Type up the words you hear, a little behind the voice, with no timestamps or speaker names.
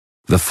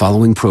The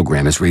following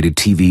program is rated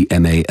TV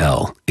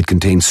MAL. It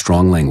contains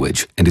strong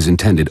language and is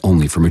intended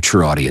only for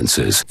mature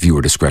audiences.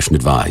 Viewer discretion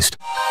advised.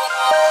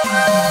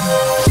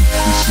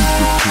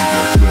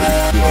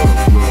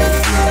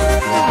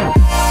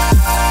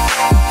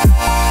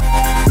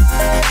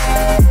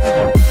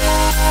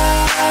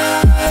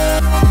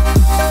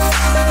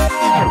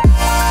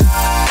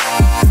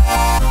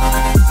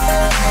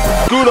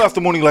 Good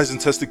afternoon, ladies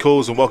and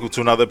testicles, and welcome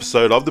to another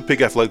episode of the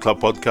Pig Athletic Club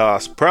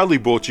podcast, proudly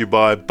brought to you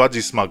by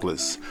Budgie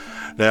Smugglers.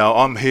 Now,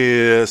 I'm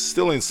here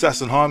still in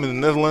Sassenheim in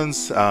the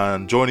Netherlands,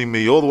 and joining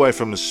me all the way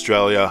from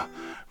Australia,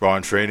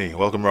 Ryan Freeney.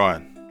 Welcome,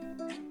 Ryan.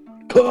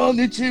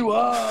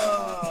 Konnichiwa!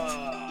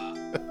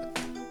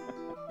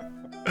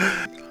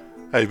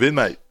 How you been,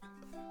 mate?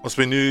 What's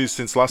been new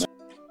since last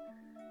week?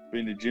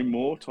 Been to gym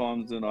more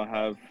times than I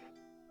have.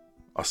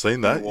 I've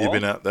seen that. You've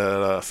been out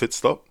that fit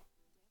stop.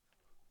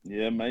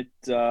 Yeah, mate.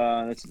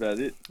 That's about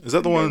it. Is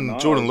that the one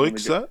Jordan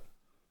Luke's at?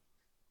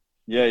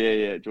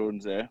 Yeah.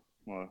 Jordan's there.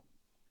 I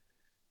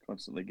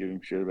constantly give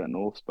him shit about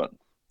Norths, but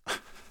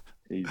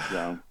he's he's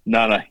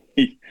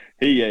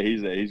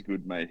there. He's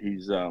good, mate.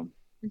 He's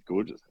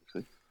gorgeous,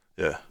 actually.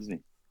 Yeah, isn't he?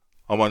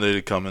 I might need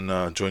to come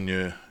and join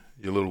your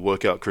little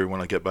workout crew when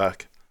I get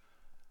back.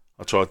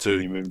 I tried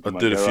to. I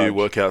did a few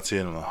workouts here,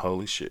 and I'm like,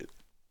 holy shit,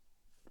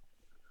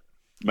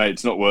 mate.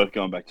 It's not worth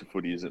going back to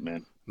footy, is it,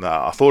 man?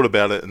 Nah, I thought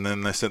about it, and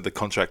then they sent the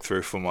contract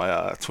through for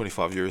my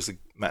 25 euros a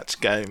match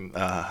game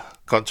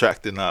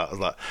contract, and I was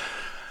like,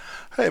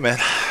 hey, man,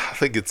 I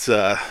think it's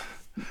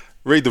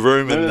read the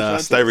room and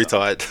stay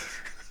retired.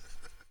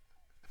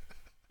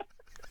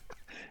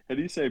 How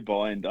do you say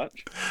bye in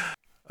Dutch?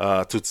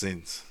 Tot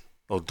ziens,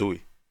 or doei.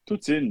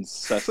 Tot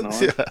ziens, that's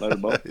nice.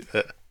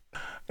 Yeah.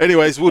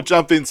 Anyways, we'll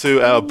jump into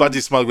our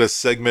Budgie Smuggler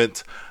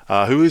segment.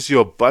 Who is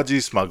your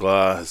Budgie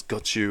Smuggler? Has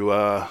got you,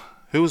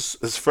 who's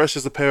as fresh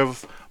as a pair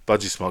of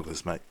Budgie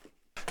Smugglers, mate?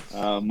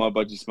 My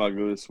Budgie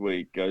Smuggler this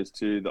week goes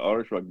to the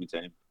Irish rugby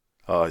team.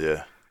 Oh,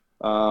 yeah.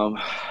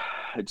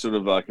 It's sort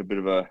of like a bit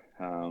of a,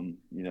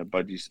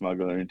 Budgie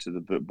Smuggler into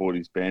the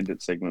Boardies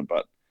Bandit segment,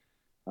 but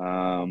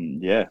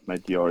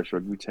made the Irish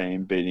rugby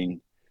team beating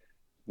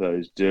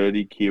those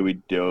dirty Kiwi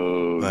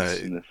dogs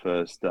in the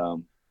first,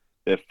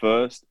 their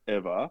first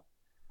ever,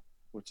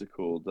 what's it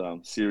called,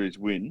 series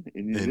win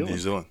in New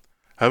Zealand.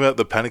 How about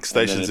the panic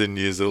stations in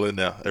New Zealand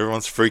now?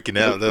 Everyone's freaking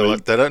out. They're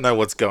like, they don't know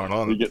what's going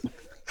on.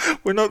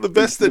 We're not the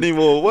best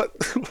anymore. What?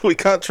 We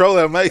can't troll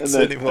our mates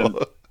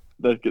anymore.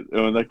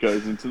 That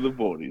goes into the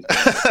Boardies.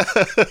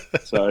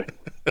 So,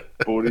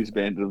 Boardies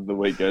Bandit of the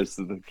week goes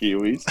to the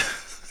Kiwis.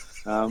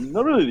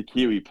 Not really the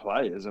Kiwi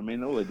players. I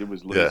mean, all they did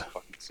was lose the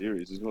fucking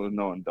series. It's not that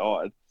no one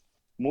died.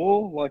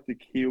 More like the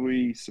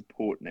Kiwi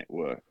support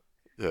network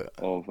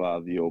of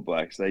the All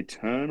Blacks. They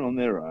turn on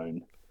their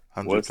own.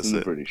 100%. Worse than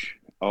the British.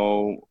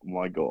 Oh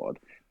my God!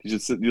 You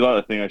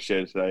like the thing I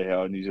shared today?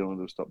 How New Zealand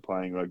will stop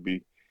playing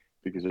rugby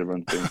because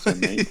everyone's being so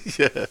mean.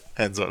 Yeah,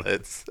 hands on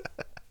heads.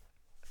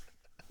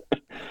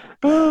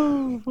 What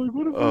a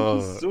bunch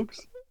of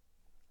sucks.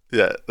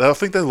 Yeah, I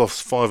think they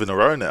lost 5 in a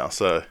row now,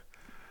 so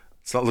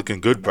it's not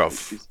looking good,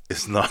 bruv.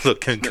 It's not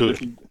looking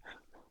good.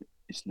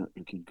 It's not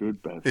looking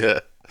good, bruv. Yeah.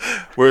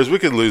 Whereas we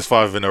could lose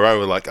 5 in a row,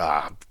 we're like,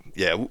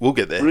 we'll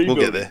get there. We'll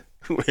get there.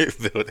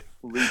 Rebuilding.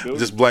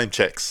 Just blame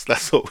Czechs.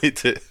 That's what we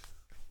do.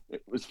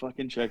 It was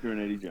fucking Checker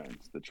and Eddie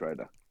Jones, the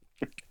traitor.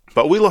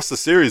 But we lost the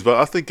series, but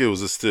I think it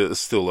was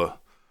still a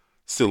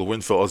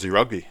win for Aussie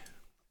rugby.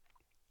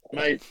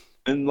 Mate,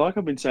 and like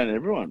I've been saying to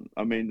everyone,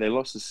 I mean, they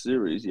lost the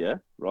series,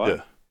 right?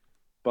 Yeah.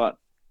 But,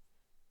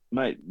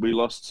 mate, we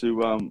lost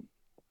to,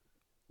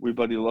 we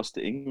bloody lost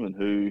to England,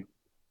 who,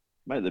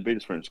 mate, they beat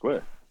us fair and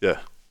square.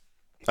 Yeah.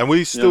 And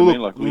we still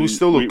look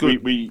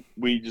good.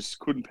 We just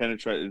couldn't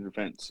penetrate the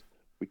defence.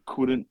 We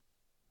couldn't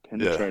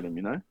penetrate them,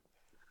 you know?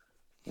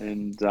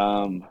 And,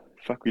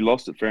 we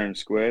lost it fair and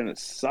square, and it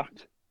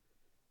sucked.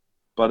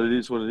 But it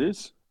is what it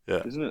is,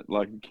 isn't it?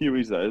 Like, the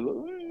Kiwis,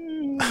 though,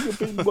 got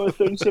beaten by a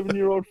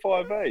 37-year-old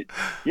 5'8".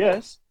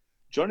 Yes,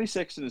 Johnny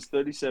Sexton is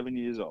 37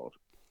 years old.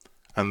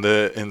 And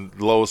they're in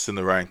lowest in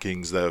the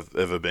rankings they've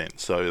ever been,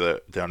 so they're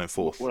down in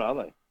 4th. What are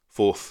they?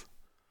 4th.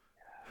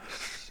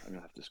 I'm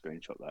going to have to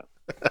screenshot that.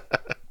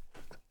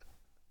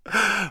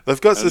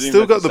 They've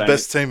still got the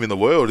best team in the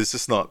world. It's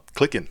just not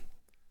clicking.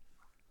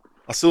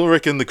 I still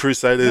reckon the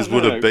Crusaders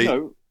would have beat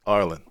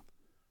Ireland.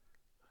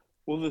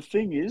 Well, the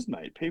thing is,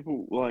 mate,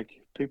 people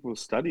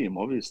study them,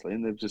 obviously,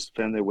 and they've just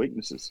found their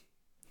weaknesses.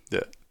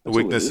 Yeah, the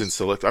weakness in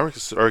select. I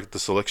reckon the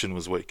selection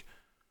was weak.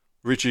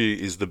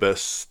 Richie is the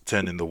best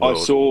 10 in the world.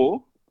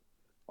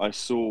 I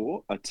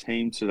saw a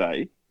team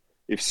today.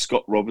 If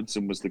Scott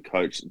Robinson was the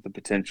coach, the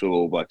potential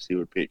All Blacks he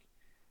would pick,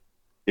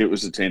 it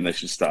was the team they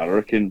should start. I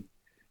reckon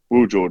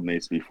Will Jordan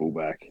needs to be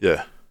fullback.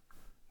 Yeah.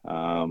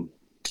 I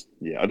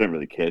don't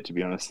really care, to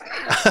be honest.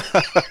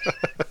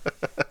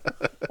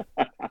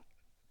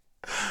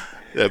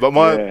 Yeah, but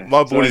my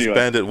Boardies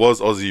Bandit was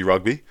Aussie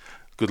rugby.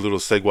 Good little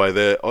segue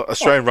there.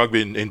 Australian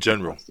rugby in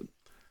general.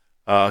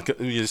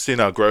 You've seen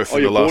our growth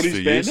in the last few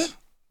years.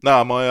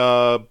 No, my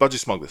Budgie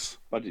Smugglers.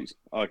 Budgies.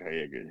 Okay,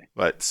 yeah, good.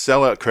 Right,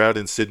 sellout crowd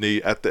in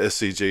Sydney at the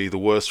SCG, the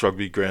worst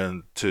rugby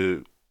ground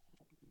to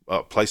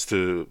place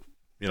to,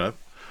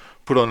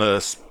 put on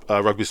a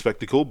rugby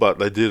spectacle. But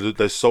they did it.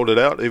 They sold it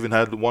out. Even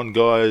had one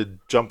guy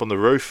jump on the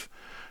roof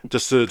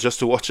just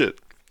to watch it.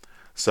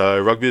 So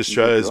Rugby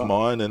Australia is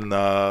mine, and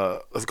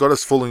it's got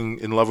us falling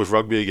in love with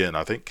rugby again.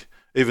 I think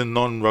even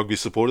non-rugby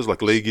supporters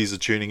like leagueies are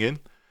tuning in.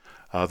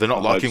 They're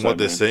not liking what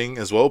they're seeing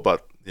as well,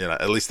 but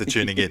at least they're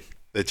tuning in.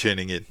 They're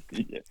tuning in.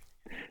 Yeah.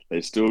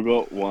 They still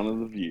got one of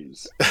the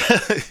views.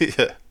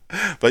 Yeah,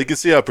 but you can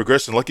see our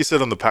progression. Like you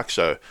said on the pack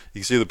show,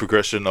 you can see the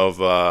progression of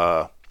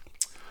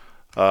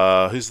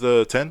who's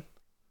the 10?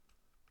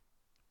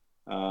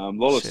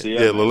 Lolesio.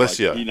 Yeah,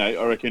 Lolesio. Like,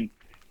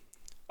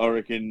 I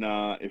reckon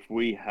if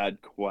we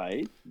had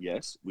Quade,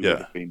 yes, we would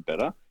have been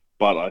better.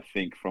 But I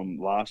think from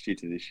last year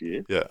to this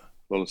year,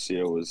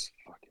 Lolesio was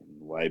fucking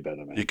way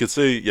better, man. You could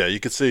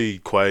see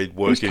Quade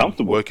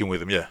working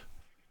with him, yeah.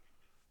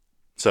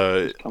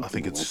 So I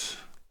think it's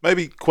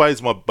maybe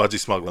Quade's my budgie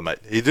smuggler, mate.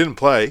 He didn't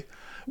play,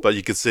 but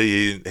you could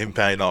see him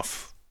paying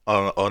off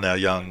on our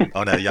young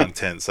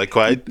 10. So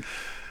Quade,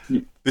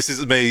 this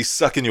is me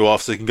sucking you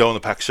off so you can go on the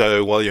pack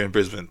show while you're in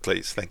Brisbane,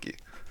 please. Thank you.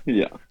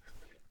 Yeah.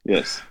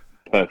 Yes.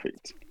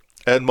 Perfect.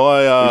 And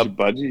my who's your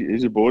budgie?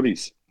 Who's your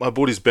boardies? My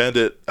boardies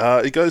bandit.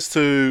 It goes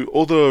to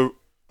all the,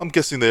 I'm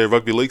guessing they're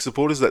rugby league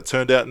supporters that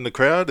turned out in the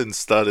crowd and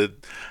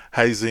started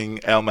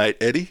hazing our mate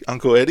Eddie,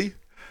 Uncle Eddie,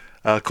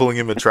 calling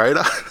him a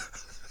traitor.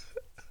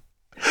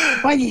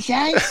 What'd you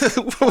say?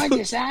 What'd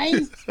you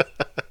say?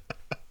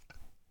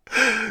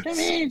 Come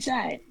here and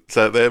say it.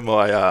 So they're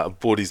my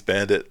boardies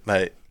bandit,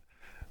 mate.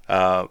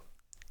 I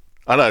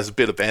know it's a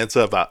bit of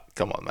banter, but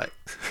come on, mate.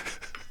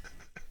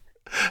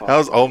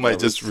 How's old mate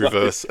just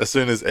reverse as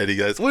soon as Eddie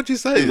goes, what'd you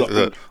say?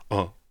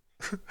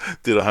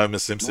 Did a Homer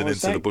Simpson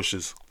into the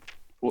bushes.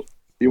 Well,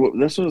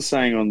 that's what I was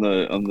saying on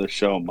the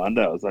show on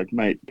Monday. I was like,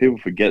 mate, people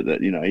forget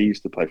that, he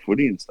used to play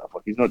footy and stuff.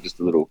 Like, he's not just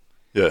a little...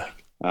 Yeah.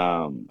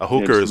 A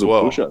hooker as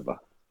well. Pushover.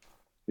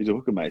 He's a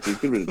hooker, mate. He's a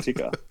good bit of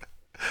ticker.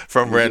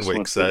 From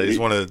Randwick, so he's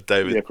one of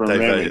Dave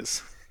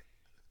Ayers.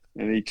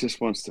 And he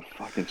just wants to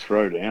fucking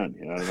throw down,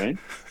 you know what I mean?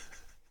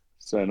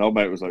 So an old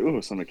mate was like,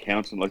 some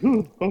accountant, like,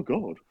 oh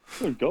God.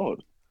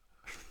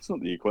 It's not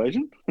the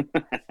equation. It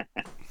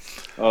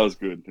was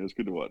good. It was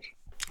good to watch.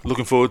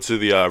 Looking forward to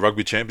the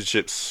rugby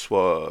championships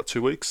for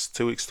 2 weeks,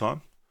 2 weeks'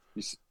 time.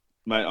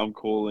 Mate, I'm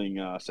calling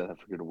South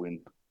Africa to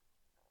win.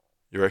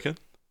 You reckon?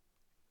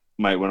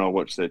 Mate, when I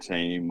watch their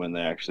team, when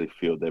they actually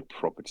field their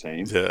proper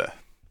team. Yeah.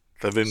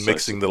 They've been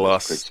mixing the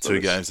last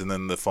 2 games, and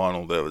then the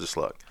final, they were just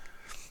like,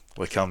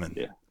 we're coming.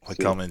 Yeah. We're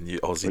coming, you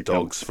Aussie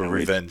dogs, for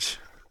revenge.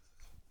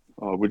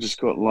 We just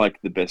got, like,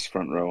 the best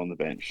front row on the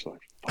bench. Like,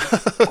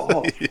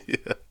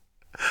 yeah.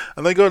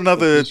 And they got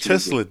another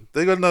Cheslin.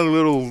 They got another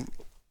little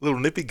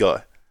nippy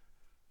guy.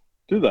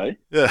 Do they?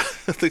 Yeah.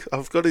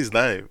 I've got his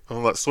name.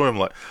 Saw him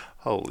like,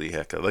 holy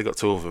hecker. They got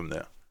 2 of them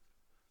now.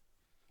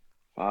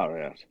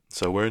 Far out.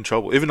 So we're in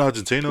trouble. Even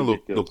Argentina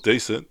look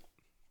decent.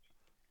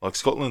 Like,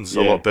 Scotland's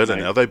a lot better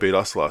now. They beat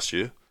us last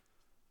year.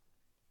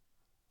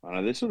 I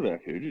know, they're sort of our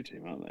Kudu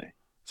team, aren't they?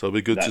 So it'll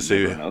be good to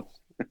see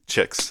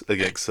checks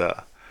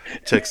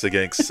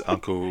against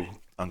Uncle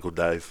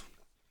Dave.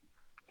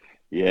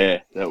 Yeah,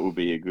 that will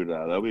be a good.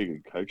 That'll be a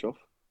good coach off.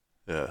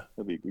 Yeah,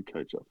 that'll be a good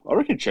coach off. I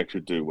reckon Czech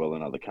would do well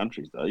in other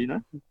countries, though. Yeah.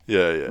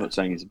 I'm not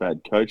saying he's a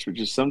bad coach, but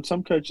just some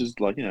coaches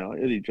like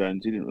Eddie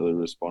Jones. He didn't really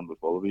respond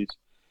with Wallabies.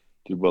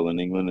 Did well in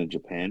England and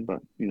Japan,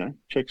 but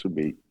Czechs would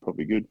be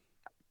probably good.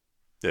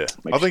 Yeah,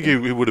 I think he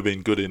would have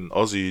been good in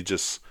Aussie.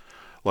 Just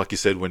like you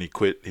said, when he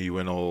quit, he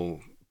went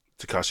all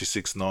Takashi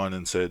 6ix9ine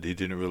and said he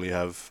didn't really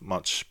have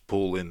much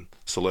pull in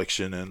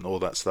selection and all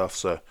that stuff.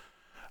 So,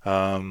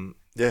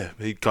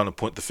 he kind of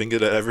point the finger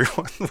at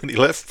everyone when he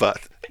left,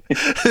 but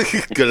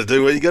you got to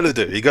do what you got to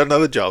do. You got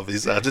another job.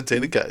 He's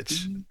Argentina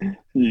coach.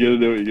 You got to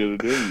do what you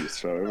got to do. You just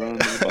throw everyone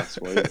under the bus,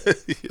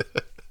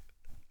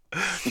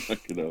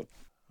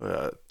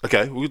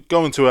 Okay, we'll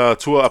go into our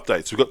tour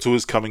updates. We've got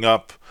tours coming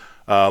up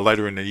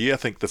later in the year. I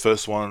think the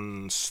first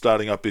one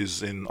starting up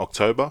is in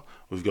October.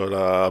 We've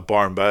got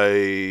Byron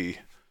Bay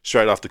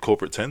straight after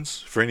Corporate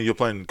 10s. Freeney, you're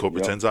playing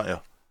Corporate 10s, aren't you?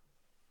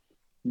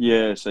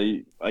 Yeah, so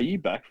are you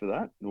back for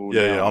that?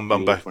 Yeah, I'm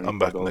back. I'm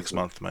back next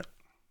month, mate.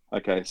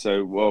 Okay,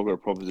 so I've got a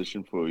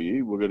proposition for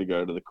you. We're going to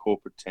go to the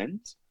Corporate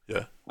 10s.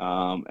 Yeah.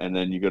 And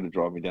then you got to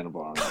drive me down to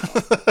Byron.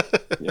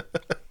 Yeah.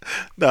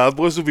 No, the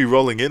boys will be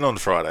rolling in on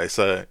Friday,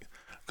 so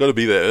got to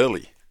be there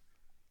early.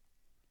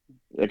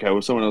 Okay,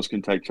 well, someone else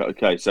can take.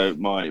 Okay, so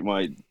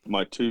my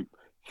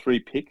 3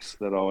 picks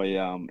that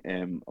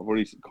I've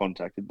already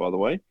contacted, by the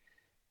way.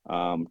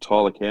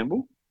 Tyler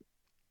Campbell.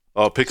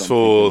 Oh, picks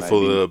for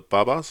the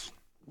Barbars?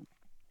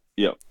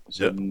 Yep.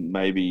 So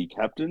maybe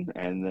captain,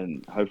 and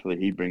then hopefully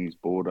he brings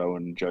Bordeaux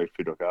and Joe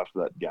Fiddock after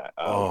that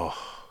game.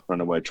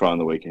 Runaway try on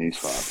the weekend. He's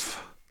fast.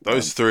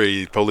 Those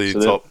 3 probably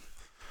top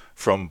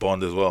from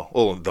Bond as well.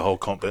 Or the whole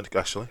comp,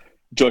 actually.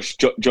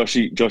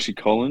 Joshy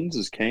Collins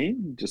is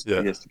keen. He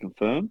has to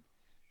confirm.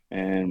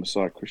 And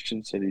Messiah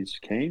Christian said he's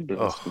keen,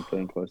 but it's Oh,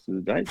 confirmed close to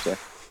the date. So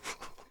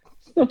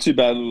not too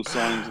bad little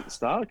signings at the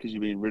start because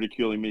you've been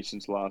ridiculing me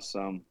since last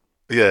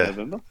yeah.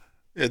 November.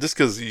 Yeah, just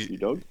because You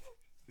dog.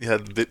 you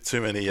had a bit too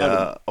many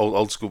Not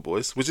old school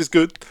boys, which is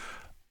good.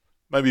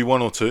 Maybe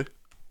one or two,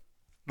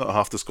 not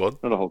half the squad.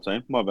 a whole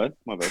team. My bad.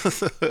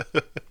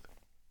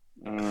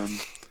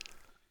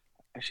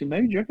 Actually,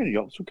 maybe do you reckon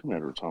Yops will come out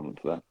of retirement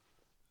for that?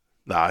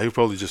 Nah, he'll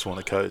probably just want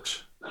to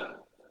coach.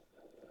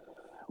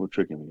 We'll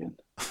trick him again.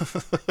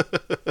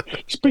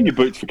 Just bring your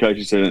boots for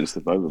coaching so don't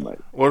step over, mate.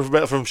 What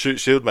about from Shoot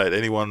Shield, mate?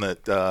 Anyone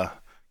that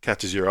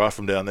catches your eye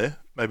from down there?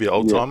 Maybe an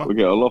old timer? We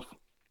go Olof.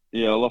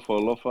 Yeah, Olofa.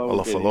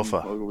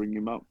 Olofa. I'll ring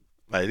him up.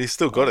 Mate, he's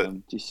still got it.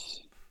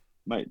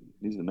 Mate,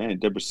 he's the man.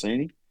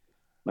 Debrasini.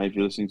 Mate, if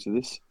you're listening to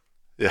this,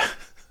 Yeah.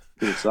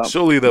 hit us up.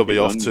 Surely they'll be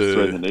off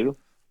thread the needle.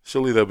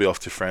 Surely they'll be off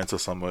to France or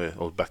somewhere,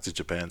 or back to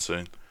Japan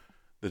soon.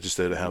 They're just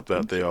there to help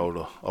out their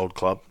old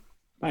club.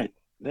 Mate,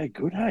 they're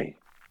good, hey.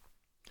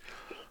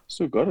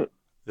 Still got it.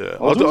 Yeah,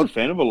 I was a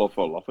fan of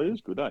Olofa. He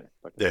was good, eh?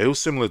 Yeah, he was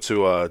similar to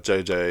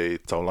JJ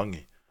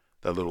Taulangi.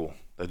 They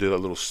do that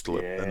little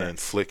slip and then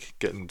flick,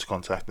 get into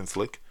contact and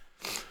flick.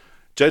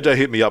 JJ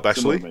hit me up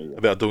actually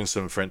about doing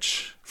some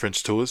French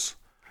tours,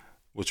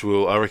 which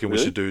I reckon we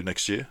should do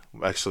next year.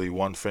 Actually,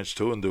 one French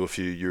tour and do a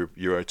few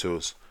Euro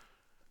tours.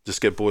 Just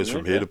get boys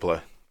from here to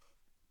play.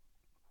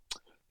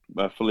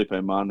 Felipe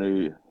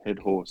Manu, head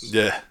horse.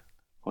 Yeah.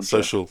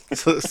 Social coach.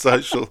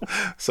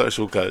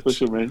 Social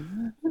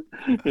man.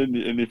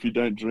 And if you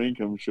don't drink,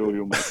 I'm sure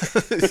you'll make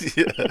it.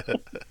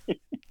 Yeah.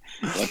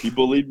 Like he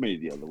bullied me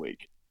the other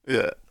week.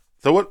 Yeah.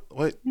 So what?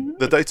 Wait,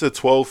 the dates are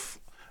 12th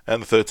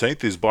and the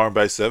 13th is Byron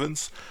Bay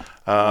Sevens.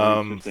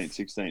 15th,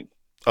 16th.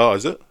 Oh,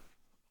 is it?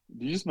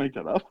 Did you just make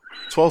that up?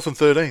 12th and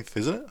 13th,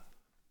 isn't it?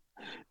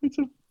 It's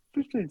a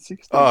 15th,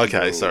 16th. Oh,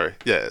 okay. Sorry.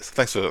 Yeah.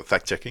 Thanks for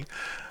fact checking.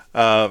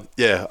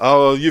 Yeah.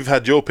 Oh, you've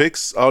had your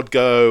picks. I'd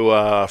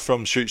go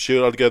from Shoot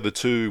Shield. I'd go the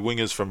two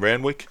wingers from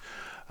Randwick,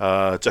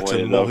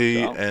 Jackson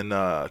Mohi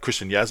and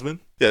Christian Yasmin.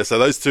 Yeah. So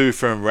those two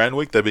from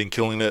Randwick, they've been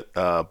killing it.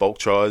 Bulk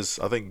tries.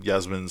 I think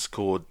Yasmin's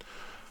scored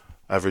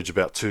average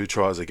about 2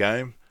 tries a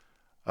game.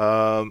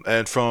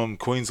 And from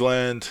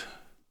Queensland,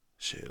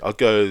 I'd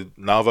go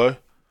Navo.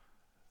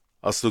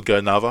 I'll still go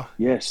Nava.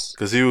 Yes.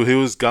 Because he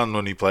was gun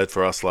when he played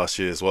for us last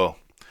year as well.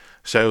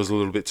 Shay was a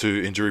little bit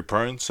too injury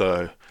prone,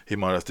 so he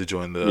might have to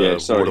join the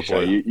water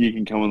boy. You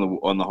can come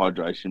on the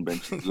hydration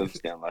bench. Let us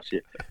down last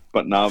year.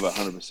 But Nava,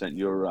 100%,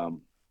 you're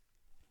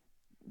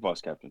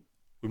vice captain.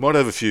 We might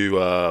have a few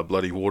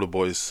bloody water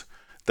boys.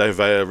 Dave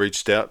Vea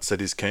reached out,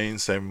 said he's keen.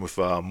 Same with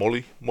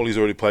Molly. Molly's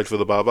already played for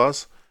the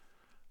Barbars.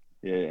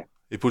 Yeah.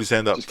 He put his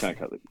hand up. Just can't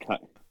cut the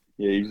cut.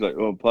 Yeah, he's like,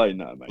 "Oh, play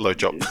no, mate." Low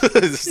chop.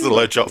 This is a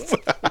low chop.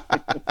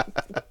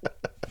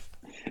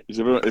 If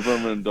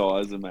everyone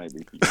dies, then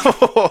maybe.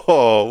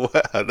 Oh,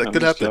 wow. That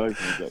could happen.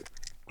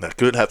 That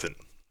could happen.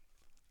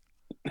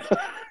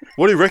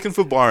 What do you reckon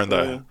for Byron,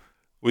 though?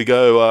 We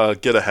go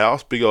get a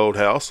house, big old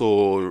house,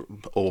 or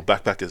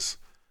backpackers?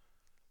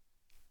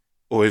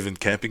 Or even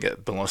camping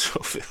at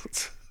Belongshore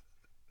Fields?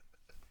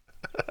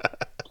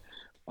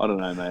 I don't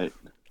know, mate.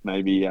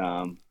 Maybe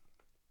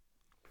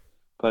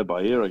play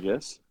by ear, I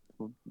guess.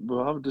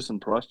 We'll have to do some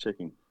price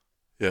checking.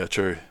 Yeah,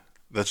 true.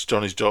 That's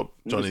Johnny's job.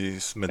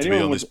 Johnny's meant to be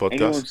on this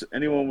podcast.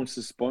 Anyone wants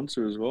to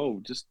sponsor as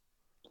well?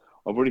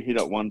 I've already hit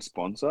up one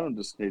sponsor and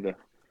just need to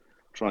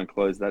try and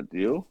close that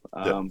deal.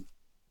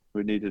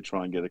 We need to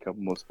try and get a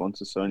couple more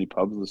sponsors. So any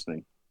pubs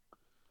listening,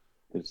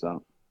 it's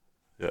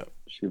yeah.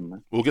 Shit,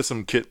 man. We'll get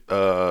some kit.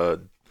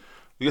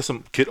 We get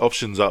some kit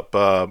options up.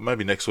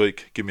 Maybe next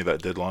week. Give me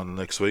that deadline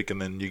next week, and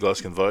then you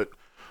guys can vote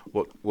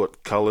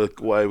what colour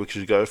way we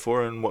should go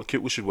for and what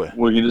kit we should wear.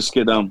 We can just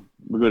get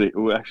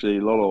we're actually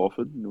Lolo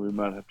offered, and we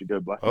might have to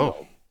go black and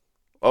gold.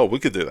 Oh, we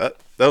could do that.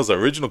 That was the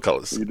original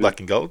colours, black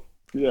and gold.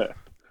 Yeah,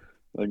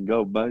 black and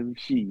gold, baby,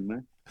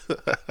 man.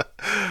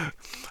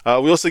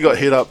 We also got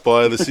hit up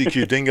by the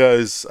CQ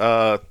Dingoes.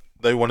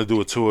 They want to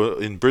do a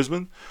tour in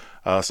Brisbane.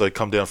 So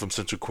come down from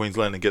Central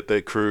Queensland and get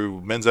their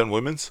crew, men's and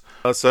women's.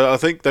 So I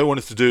think they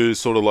wanted to do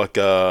sort of like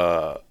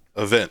a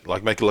event,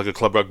 like make it like a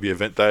club rugby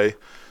event day,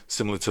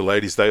 similar to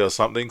Ladies' Day or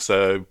something.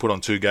 So put on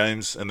 2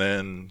 games and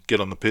then get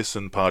on the piss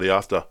and party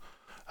after.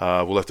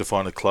 We'll have to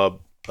find a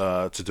club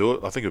to do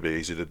it. I think it'll be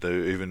easy to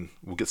do. Even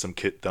we'll get some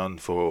kit done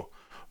for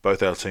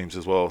both our teams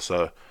as well.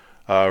 So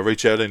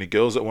reach out to any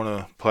girls that want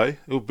to play.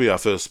 It'll be our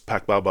first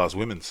Pack Barbars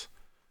women's,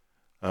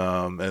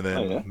 and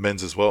then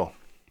men's as well.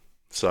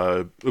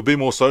 So it'll be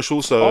more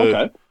social.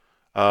 So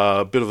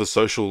a bit of a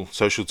social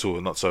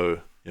tour, not so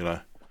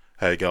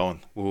how you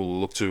going. We'll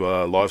look to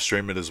live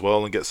stream it as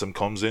well and get some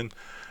comms in,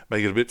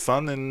 make it a bit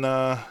fun, and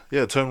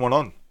turn one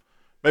on.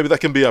 Maybe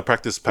that can be our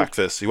practice pack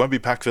fest. It won't be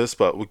pack fest,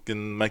 but we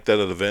can make that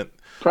an event.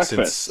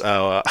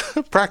 Our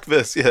pack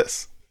fest,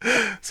 yes.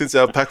 Since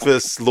our pack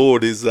fest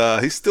lord is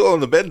he's still on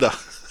the bender.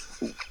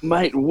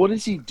 Mate, what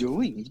is he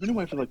doing? He's been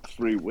away for like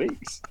 3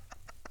 weeks.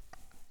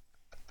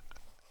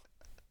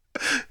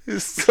 He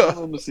can't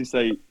honestly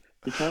say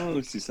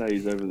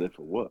he's over there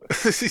for work.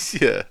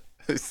 Yeah.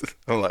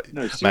 I'm like,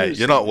 No, mate, seriously,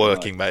 you're not man,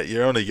 working, mate.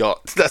 You're on a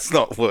yacht. That's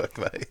not work,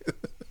 mate.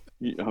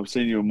 I've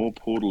seen you in more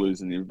portaloos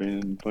than you've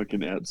been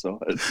fucking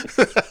outside.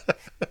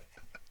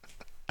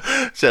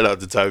 Shout out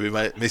to Toby,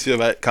 mate. Miss you,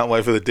 mate. Can't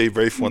wait for the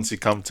debrief once you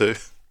come to.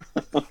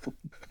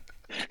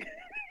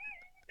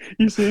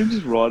 You see him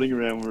just riding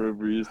around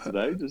wherever he is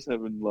today, just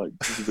having like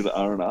just a bit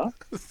of R&R.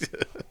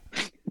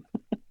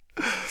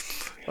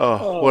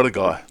 Oh, what a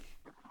guy.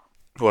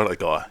 What a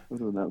guy.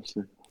 What an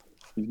absolute...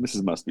 His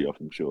missus must be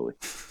off him, surely.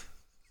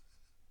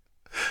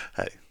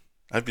 Hey,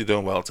 hope you're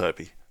doing well,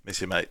 Toby. Miss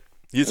you, mate.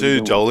 You How you too,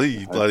 doing? Jolie.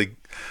 You bloody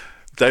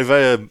Dave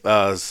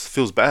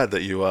feels bad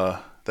that you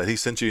that he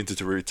sent you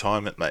into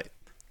retirement, mate.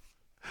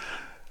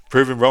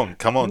 Prove him wrong.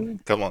 Come on.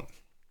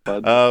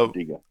 Bud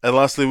digger. And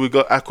lastly, we've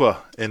got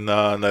Aqua in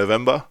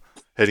November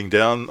heading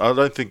down. I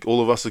don't think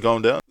all of us are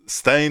going down.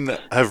 Stain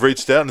have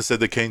reached out and said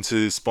they're keen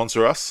to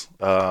sponsor us,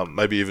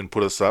 maybe even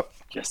put us up.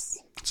 Yes.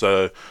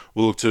 So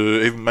we'll look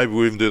to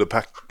we'll even do the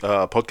pack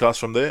podcast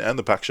from there and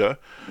the pack show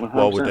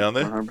while we're down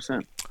there.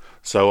 100%.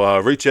 So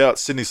reach out,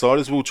 Sydney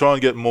Siders. We'll try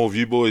and get more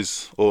view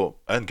boys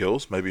and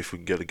girls. Maybe if we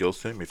can get a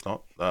girls team. If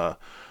not,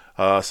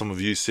 some of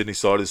you Sydney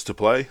Siders to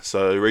play.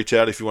 So reach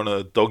out if you want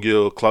to dog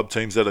your club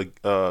teams that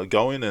are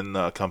going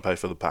and come pay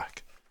for the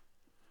pack,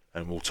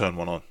 and we'll turn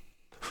one on.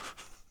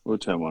 We'll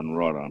turn one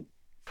right on.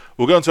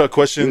 We'll go into our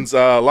questions.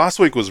 Last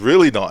week was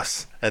really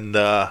nice, and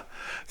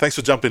thanks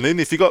for jumping in.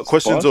 If you got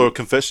questions or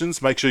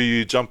confessions, make sure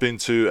you jump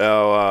into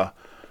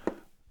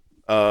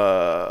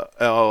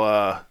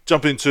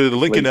jump into the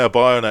link in our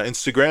bio on our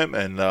Instagram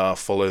and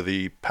follow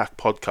the Pack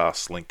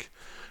Podcast link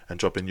and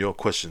drop in your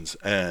questions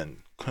and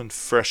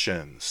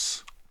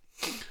confessions.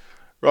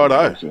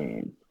 Righto.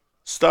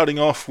 Starting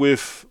off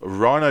with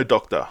Rhino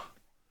Doctor.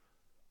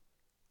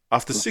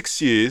 After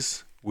 6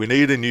 years, we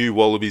need a new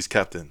Wallabies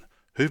captain.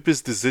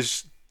 Hooper's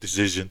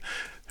decision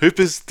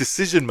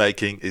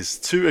making is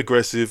too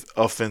aggressive,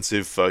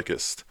 offensive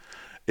focused.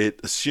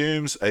 It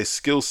assumes a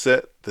skill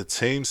set the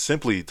team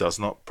simply does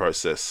not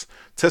process.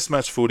 Test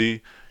match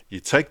footy, you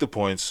take the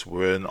points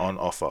when on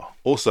offer.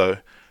 Also,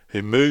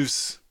 he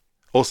moves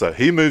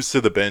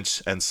to the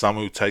bench and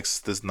Samu takes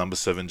this number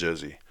 7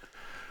 jersey.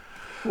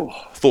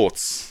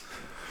 Thoughts?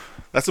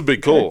 That's a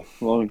big call.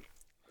 Well,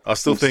 I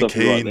still think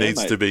he right there, needs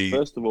mate. to be.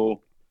 First of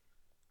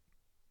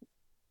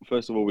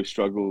all, we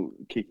struggle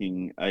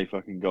kicking a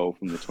fucking goal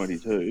from the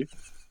 22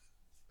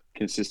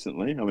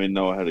 consistently. I mean,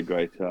 Noah had a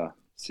great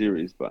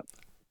series, but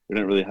we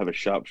don't really have a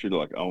sharpshooter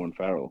like Owen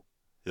Farrell.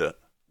 Yeah.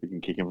 We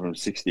can kick him from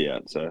 60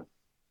 out, so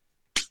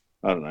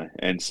I don't know.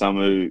 And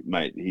Samu,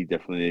 mate, he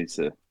definitely needs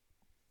to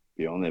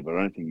be on there, but I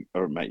don't think,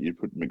 mate, you'd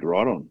put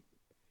McWright on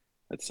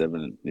at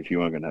 7 if you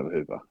weren't going to have a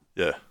Hooper.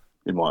 Yeah.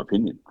 In my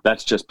opinion.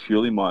 That's just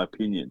purely my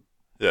opinion.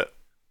 Yeah.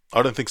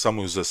 I don't think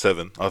someone was a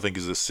 7. I think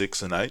he's a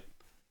 6 and 8.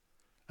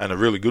 And a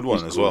really good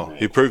one as well. Man.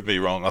 He proved me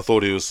wrong. I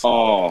thought he was he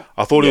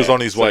was on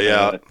his way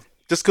out.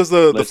 Just because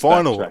the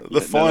final. No,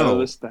 let's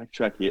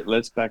backtrack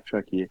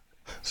here.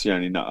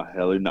 Sione,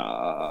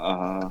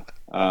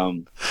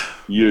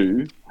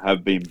 you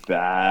have been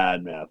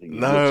bad mouthing.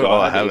 No, so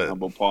I haven't.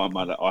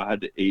 I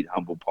had to eat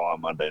humble pie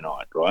Monday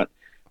night, right?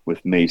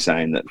 With me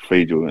saying that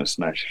Fiji were going to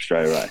smash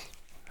Australia.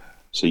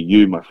 So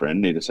you, my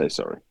friend, need to say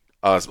sorry.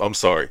 I'm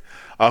sorry.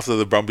 After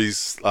the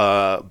Brumbies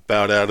bowed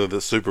out of the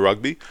Super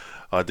Rugby,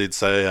 I did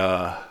say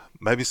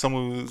maybe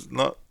someone who's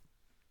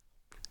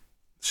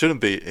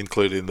shouldn't be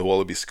included in the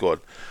Wallaby squad.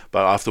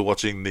 But after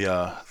watching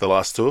the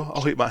last tour,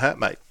 I'll hit my hat,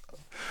 mate.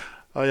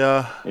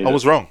 I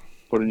was wrong.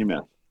 Put it in your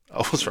mouth. I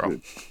was wrong.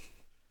 Good.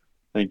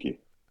 Thank you.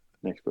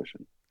 Next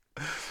question.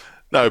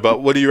 No,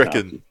 but what do you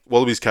reckon?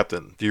 Wallabies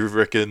captain. Do you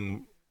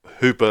reckon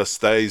Hooper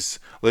stays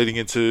leading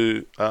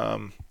into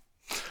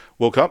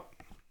World Cup?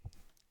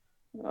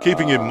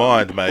 Keeping in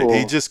mind, mate,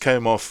 he just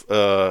came off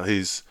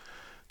his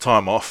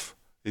time off,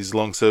 his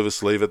long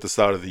service leave at the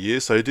start of the year,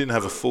 so he didn't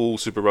have a full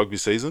Super Rugby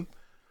season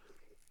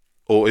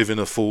or even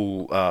a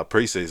full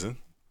pre-season.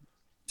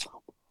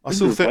 I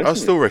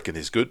still reckon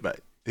he's good,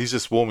 mate. He's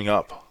just warming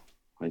up.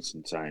 It's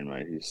insane,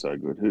 mate. He's so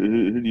good.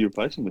 Who do you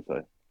replace him with,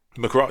 though?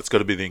 McWright's got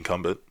to be the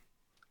incumbent.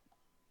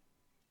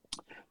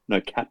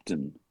 No,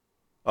 captain.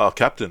 Oh,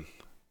 captain.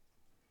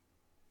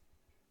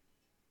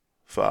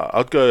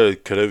 I'd go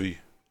Karevi.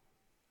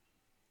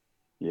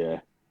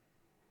 Yeah.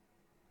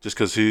 Just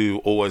because he'll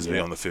always be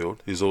on the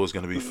field. He's always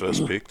going to be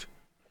first picked.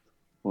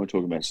 When we're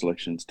talking about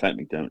selections, take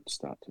McDermott to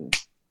start too.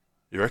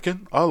 You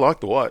reckon? I like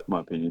the White.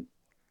 My opinion.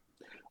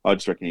 I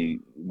just reckon he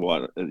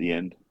White at the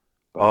end.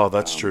 But,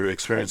 that's true.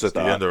 Experience at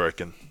the end, I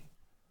reckon.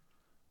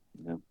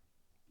 Yeah.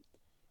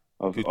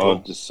 I'll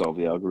just solve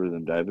the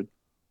algorithm, David.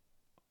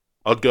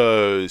 I'd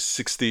go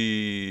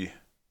 60...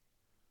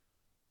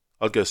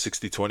 I'd go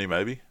 60-20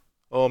 maybe.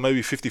 Or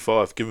maybe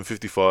 55. Give him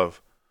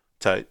 55,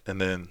 Tate.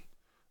 And then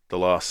the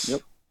last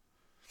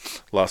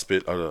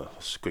bit, I don't know,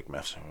 quick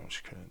maths.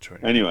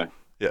 Anyway.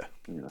 Yeah.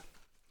 Anyway.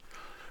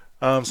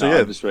 I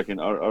just reckon,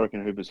 I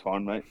reckon Hooper's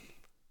fine, mate.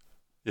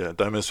 Yeah,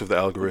 don't mess with the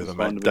algorithm,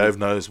 mate. Dave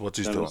knows what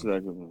he's doing.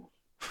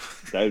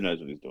 Dave knows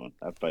what he's doing.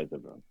 Have faith,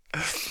 everyone.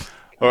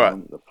 All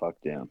right. The fuck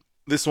down.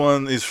 This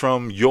one is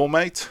from your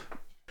mate.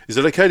 Is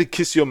it okay to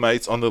kiss your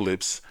mates on the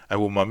lips, and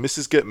will my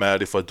missus get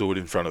mad if I do it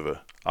in front of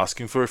her?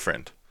 Asking for a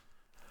friend.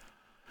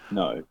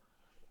 No.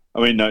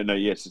 I mean, no,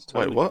 yes, it's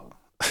Wait, totally what? fine.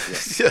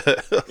 Yeah.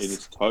 Yeah. It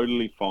is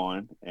totally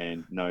fine,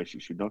 and no, she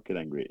should not get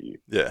angry at you.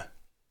 Yeah.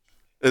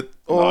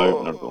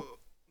 No, not at all.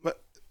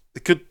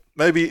 It could,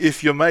 maybe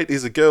if your mate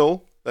is a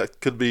girl, that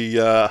could be,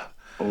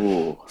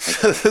 Oh,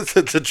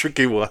 it's a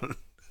tricky one.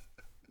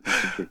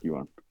 that's a tricky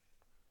one.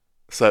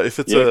 So if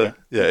it's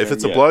if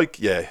it's a bloke,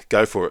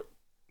 go for it.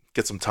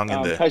 Get some tongue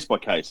in there. Case by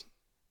case.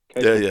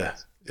 Yeah.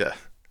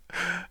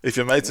 If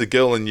your mate's a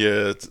girl and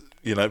you're,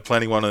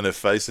 planting one on her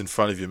face in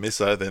front of your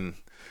misso, then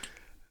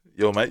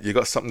you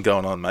got something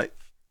going on, mate.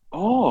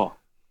 Oh,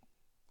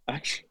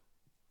 actually,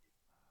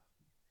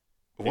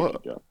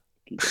 what?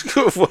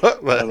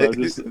 What, mate?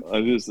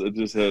 I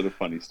just heard a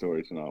funny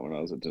story tonight when I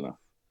was at dinner.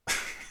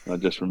 I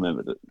just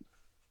remembered it.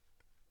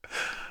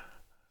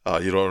 Oh,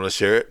 you don't want to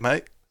share it,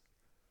 mate?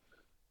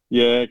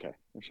 Yeah, okay,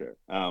 I'll share it.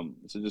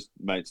 So just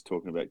mates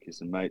talking about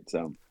kissing mates.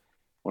 One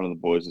of the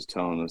boys was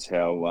telling us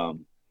how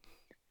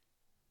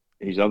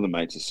his other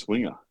mate's a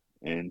swinger,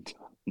 and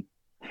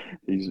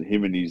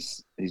him and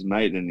his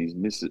mate and his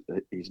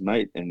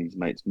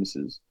mate's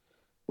missus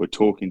were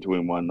talking to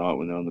him one night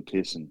when they're on the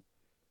piss, and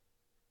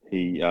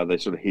they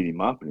sort of hit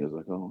him up, and he was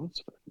like, "Oh,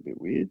 that's a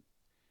bit weird."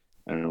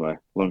 And anyway,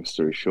 long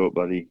story short,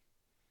 buddy,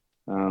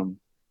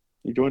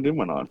 he joined in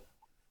one night.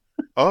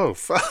 Oh,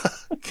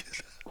 fuck.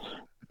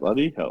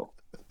 Bloody hell.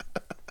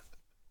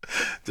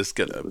 Just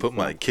gonna put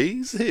my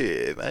keys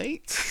here,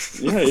 mate.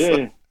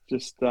 Yeah.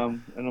 Just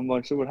and I'm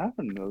like, so what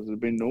happened? Has it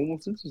been normal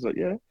since? He's like,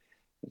 yeah,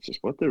 it's just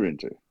what they're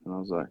into. And I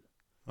was like,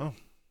 oh,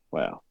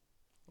 wow,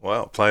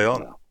 play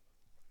on. Wow.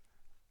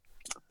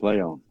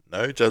 Play on.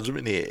 No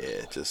judgment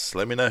here. Just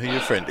let me know who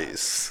your friend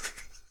is.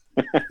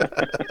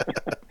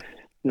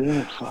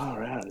 Yeah,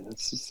 far out.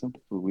 That's just some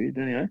people weird.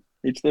 Anyway,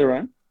 each their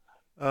own.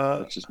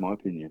 That's just my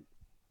opinion.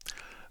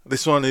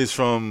 This one is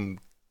from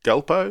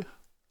Galpo.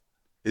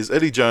 Is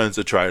Eddie Jones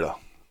a traitor?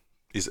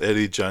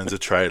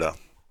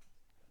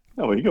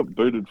 Oh, well, he got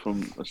booted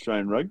from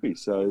Australian rugby,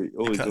 so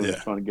all he's doing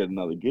is trying to get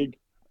another gig.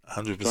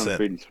 100%. Trying to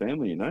feed his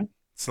family,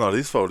 It's not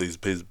his fault. He's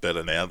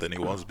better now than he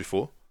was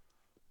before.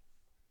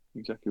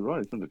 Exactly right.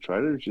 He's not a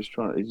traitor. He's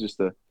just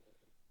a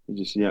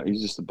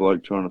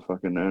bloke trying to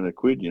fucking earn a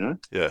quid,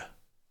 Yeah,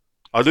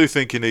 I do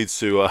think he needs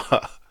to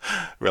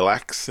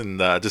relax and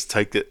just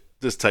take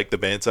the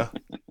banter.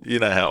 You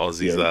know how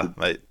Aussies are,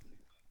 mate.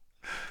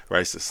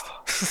 Racist.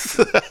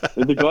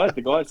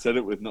 The guy said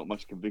it with not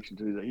much conviction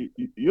too. He's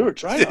like, "You're a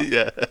traitor."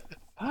 Yeah.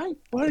 Hey,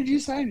 what did you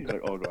say? He's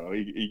like, "Oh god."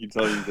 He can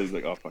tell you. He's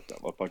like, "I fucked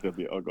up.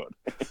 Yeah. Oh god."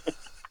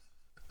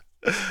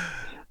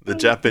 The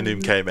Jap in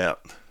him came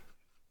out.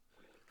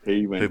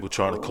 He went. People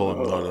trying to call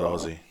him not an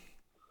Aussie.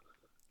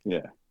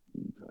 Yeah.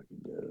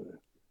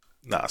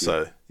 Nah.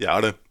 So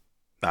I don't.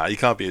 Nah, you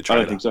can't be a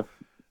traitor. I don't think so.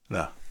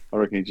 No. I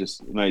reckon he's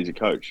a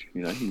coach.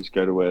 You just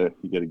go to where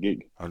you get a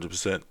gig.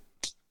 100%.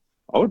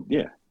 I would.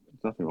 Yeah.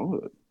 There's nothing wrong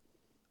with it.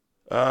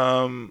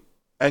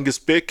 Angus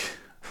Bick.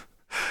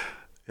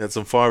 You had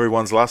some fiery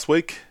ones last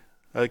week.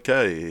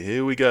 Okay,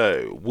 here we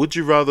go. Would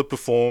you rather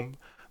perform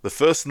the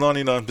first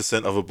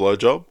 99% of a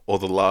blowjob or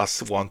the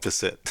last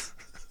 1%?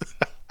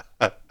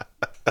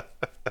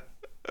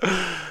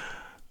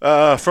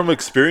 From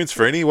experience,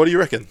 Freeney, what do you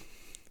reckon?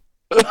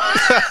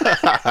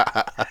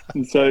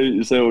 So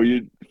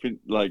you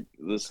like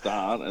the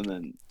start and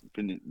then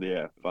finish.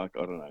 Yeah, fuck.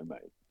 I don't know,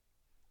 mate.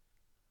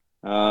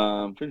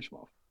 Finish them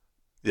off.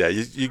 Yeah,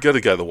 you got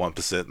to go the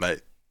 1%,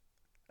 mate.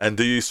 And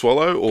do you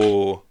swallow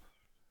or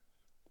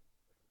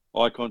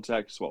eye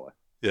contact? Swallow.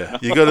 Yeah,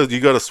 you got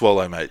to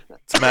swallow, mate.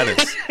 It's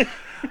manners.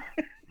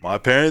 My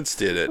parents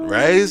did it.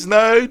 Raise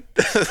no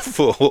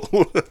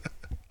fool.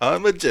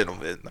 I'm a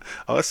gentleman.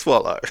 I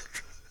swallow.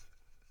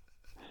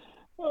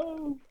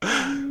 Oh,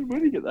 where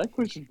do you get that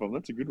question from?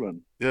 That's a good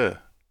one. Yeah,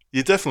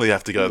 you definitely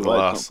have to go the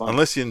last,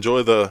 unless you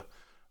enjoy the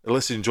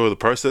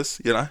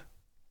process.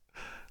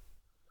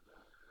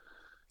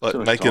 Like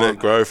making it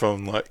grow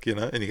from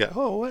and you go,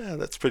 oh wow,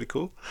 that's pretty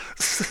cool.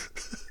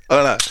 I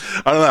don't know.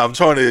 I'm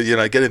trying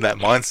to get in that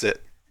mindset.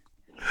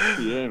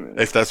 Yeah, man.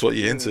 If that's what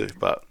you're into,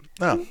 but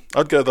no,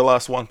 I'd go the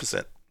last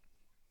 1%.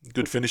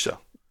 Good finisher.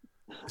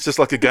 It's just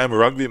like a game of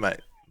rugby,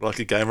 mate. Like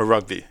a game of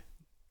rugby.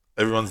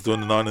 Everyone's doing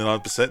the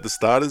 99%, the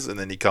starters, and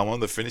then you come on,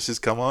 the finishers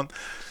come on,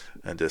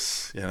 and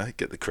just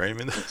get the cream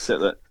in there.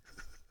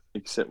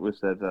 Except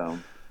with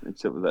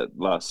that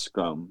last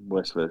scrum,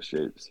 West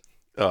Chiefs.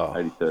 Oh,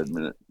 83rd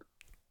minute.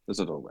 Let's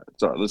not talk about it.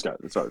 Sorry, let's go.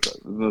 Sorry. Let's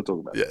not talk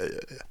about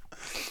it.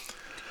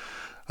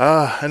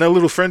 Yeah. And our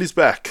little friend is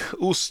back.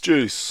 Ussy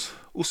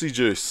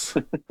Juice.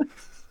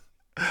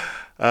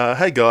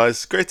 Hey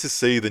guys, great to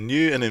see the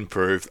new and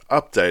improved,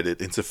 updated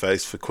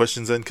interface for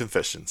questions and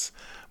confessions.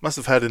 Must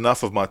have had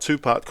enough of my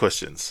 2-part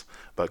questions,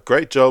 but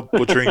great job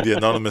butchering the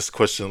anonymous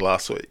question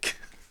last week.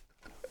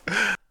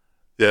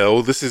 Yeah,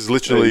 well, this is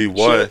literally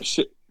why.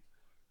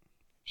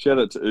 Shout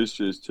out to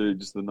Oosters too.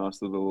 Just the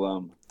nice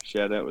little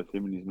shout out with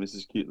him and his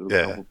missus. Cute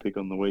little couple pick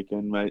on the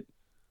weekend, mate.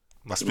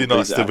 Must be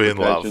nice to be in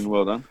love.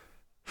 Well done.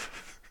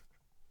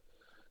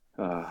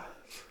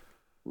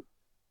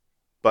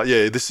 But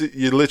yeah,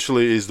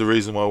 literally is the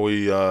reason why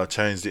we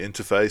changed the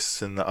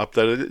interface and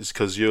updated it, is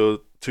because you're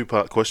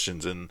 2-part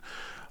questions, and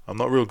I'm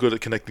not real good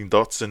at connecting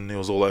dots, and it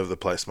was all over the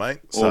place, mate.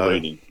 All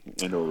reading.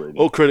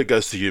 All credit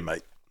goes to you,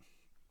 mate.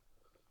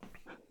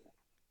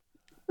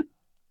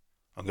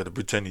 I'm going to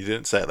pretend you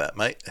didn't say that,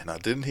 mate, and I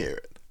didn't hear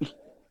it.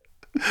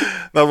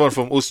 Another one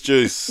from Us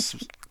Juice.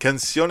 Can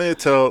Sione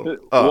tell...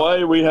 Why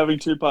are we having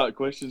 2-part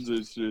questions,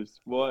 Us Juice?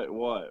 Why?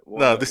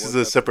 No, this is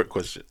a separate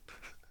question.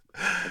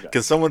 Okay.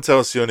 Can someone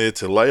tell Sione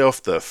to lay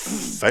off the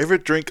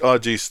favourite drink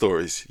RG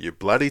stories, you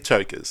bloody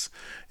chokers?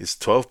 It's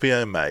 12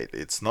 p.m, mate.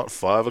 It's not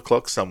 5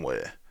 o'clock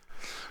somewhere.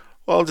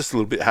 Well, I'm just a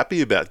little bit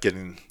happy about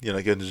getting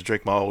to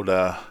drink my old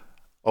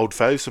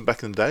faves from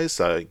back in the day,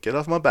 so get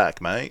off my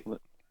back, mate.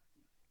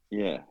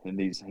 Yeah, and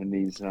he's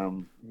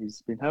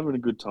been having a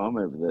good time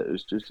over there.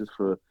 It's just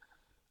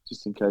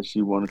in case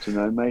you wanted to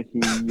know, mate.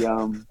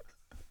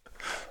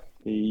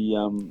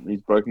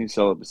 He's broken his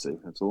celibacy.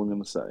 That's all I'm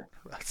going to say.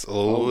 That's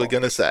all we're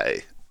going to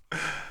say.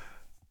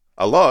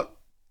 A lot.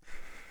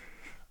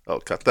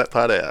 I'll cut that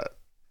part out.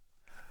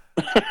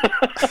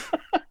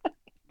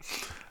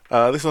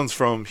 This one's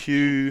from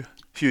Hugh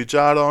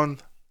Jardon.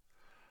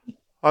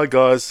 Hi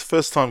guys,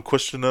 first time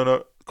question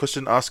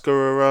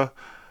asker,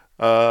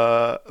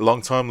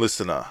 long time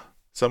listener.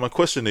 So my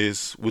question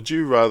is, would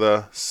you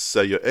rather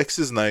say your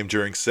ex's name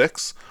during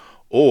sex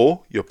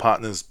or your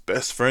partner's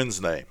best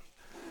friend's name?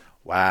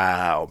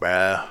 Wow,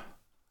 bruh.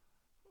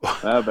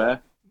 Wow,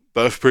 bruh.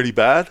 Both pretty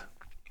bad,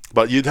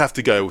 but you'd have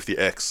to go with your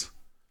ex.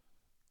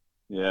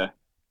 Yeah.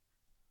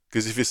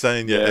 Because if you're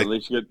saying at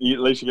least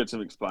you get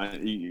some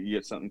explain. You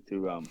get something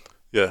to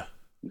Yeah.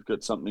 You've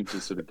got something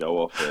to sort of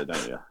go off there,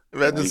 don't you?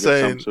 Imagine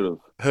saying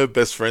her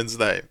best friend's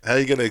name. How are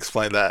you going to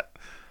explain that?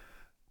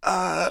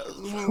 Yeah,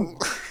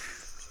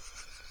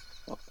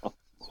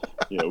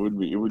 it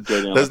would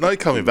go down. There's no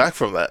coming back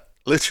from that.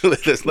 Literally,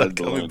 there's no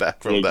coming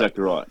back from that.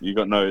 Exactly right. You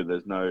got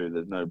there's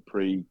no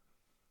pre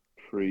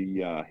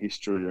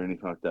history or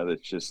anything like that.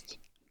 It's just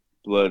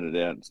blurted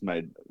out. It's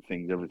made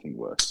everything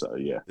worse. So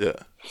yeah. Yeah.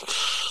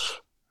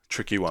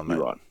 Tricky one, mate.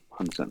 You're right.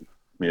 100%.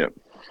 Yeah.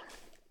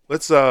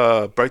 Let's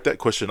break that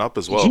question up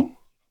as well.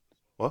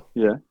 What?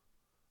 Yeah.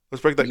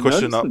 Let's break that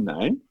question up. The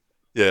name?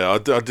 Yeah, I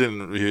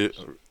didn't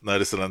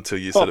notice it until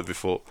you said it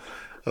before.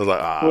 I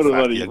was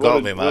like, you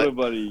got me,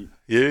 mate.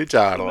 You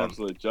jarred on.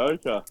 Absolute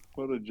joker.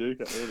 What a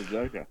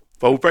joker.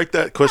 But we'll break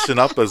that question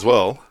up as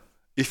well.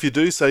 If you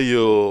do say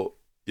your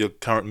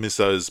current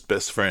misso's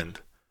best friend,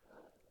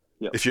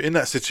 if you're in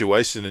that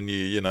situation and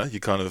you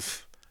kind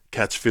of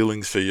catch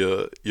feelings for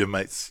your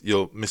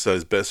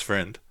misso's best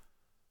friend,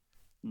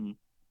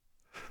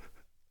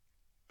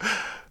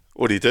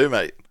 what do you do,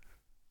 mate?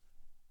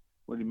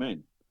 What do you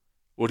mean?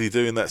 What do you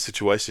do in that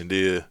situation?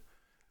 Do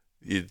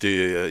you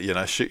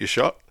shoot your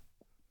shot?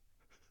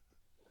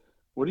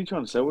 What are you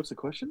trying to say? What's the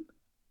question?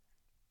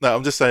 No,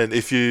 I'm just saying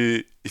if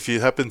you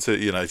happen to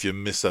if your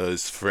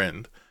misso's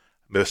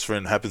best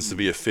friend happens to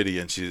be a fitty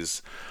and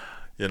she's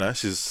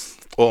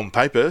on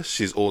paper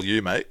she's all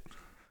you, mate.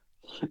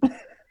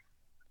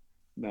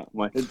 No,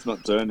 my head's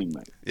not turning,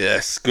 mate.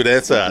 Yes, good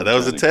answer. That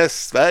was a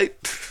test, mate.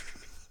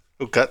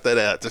 We'll cut that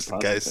out just in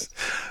case.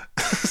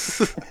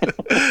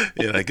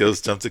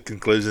 Girls jump to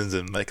conclusions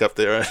and make up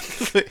their own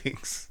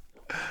things.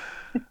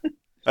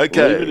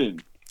 Okay.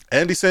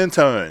 Andy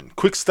Santone,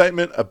 quick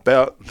statement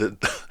about the...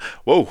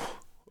 Whoa.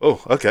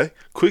 Oh, okay.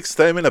 Quick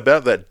statement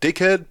about that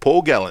dickhead,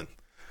 Paul Gallen.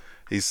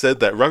 He said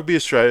that Rugby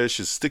Australia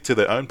should stick to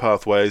their own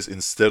pathways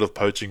instead of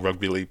poaching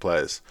rugby league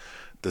players.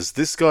 Does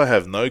this guy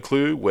have no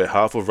clue where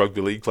half of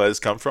rugby league players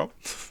come from?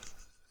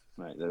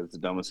 Mate, that was the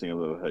dumbest thing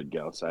I've ever heard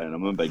Gal say, and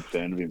I'm a big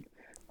fan of him.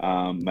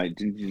 Mate,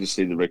 didn't you just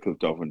see the Redcliffe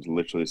Dolphins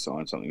literally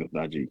sign something with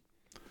Nudgy?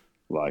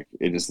 Like,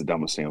 it is the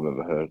dumbest thing I've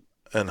ever heard.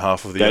 And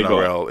half of the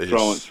NRL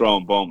is...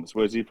 Throwing bombs.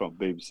 Where's he from?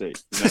 BBC. You know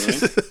what I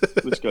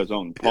mean? This goes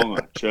on.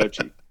 Ponga,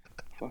 Churchy.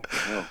 Fucking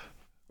hell.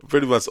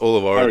 Pretty much all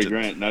of Origin.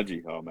 Harry Grant,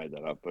 Nudgy. Oh, I made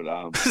that up. But,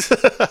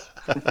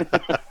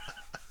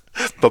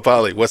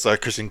 Papali,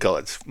 Westside Christian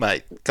College.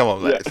 Mate, come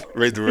on, mate. Yeah.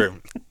 Read the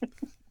room.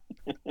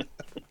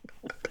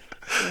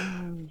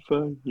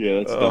 Yeah,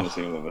 that's the dumbest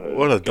thing I've ever heard.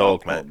 What a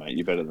dog, mate.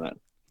 You're better than that.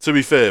 To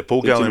be fair,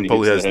 Paul Gallen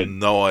probably has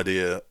no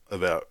idea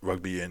about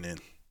rugby union.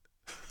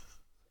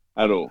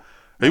 At all.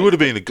 He would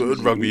have been a good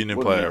rugby union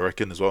player, I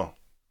reckon, as well.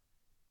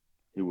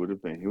 He would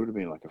have been. He would have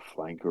been like a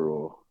flanker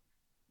or...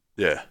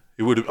 Yeah.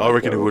 He would have. I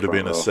reckon he would have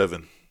been a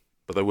 7.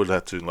 But they would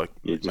have had to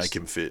make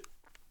him fit.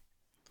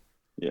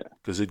 Yeah.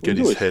 Because he'd get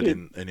his head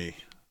in any...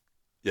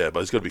 Yeah, but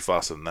he's got to be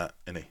faster than that,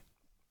 isn't he?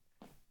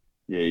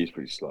 Yeah, he's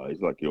pretty slow.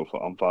 He's like,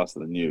 I'm faster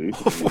than you.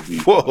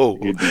 Whoa.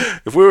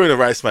 If we were in a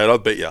race, mate,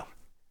 I'd beat you.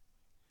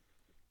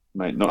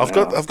 Mate, I've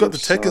got the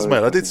techers,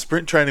 mate. I did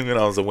sprint training when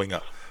I was a winger.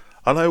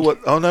 I know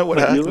what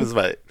happens,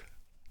 mate.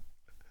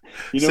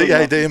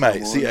 CAD,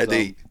 mate.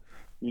 CAD.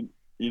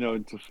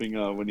 Into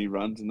Finger when he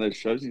runs in those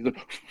shows, he's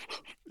like...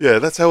 Yeah,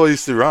 that's how I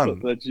used to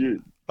run. That's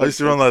you. I used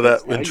to run like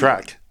that in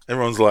track.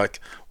 Everyone's like,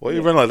 why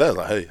you run like that?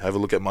 Like, hey, have a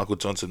look at Michael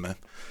Johnson, man.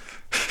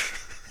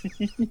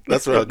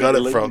 That's where I got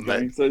it from,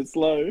 mate. So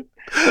slow.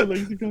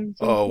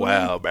 Oh,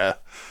 wow, man.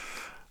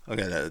 I'm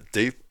going to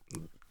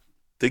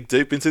dig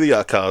deep into the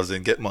archives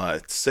and get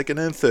my second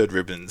and third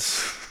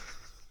ribbons.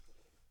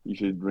 You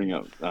should ring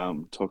up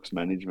Tox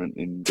Management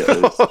and get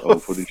those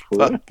old footage for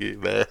you. Fuck you,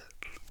 man.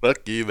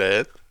 Fuck you,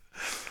 man.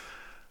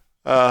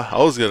 I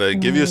was going to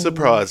give you a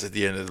surprise at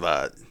the end of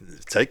that.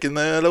 Taking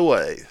that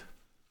away.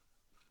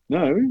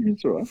 No,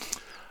 it's all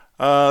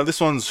right.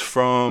 This one's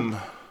from...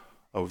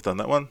 Oh, we've done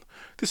that one.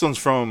 This one's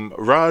from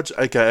Raj,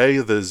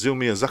 a.k.a. the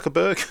Zilmir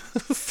Zuckerberg.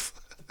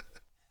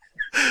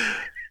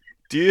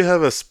 Do you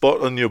have a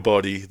spot on your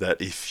body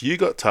that if you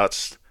got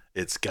touched,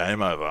 it's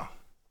game over?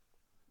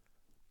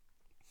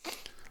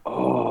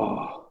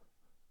 Oh.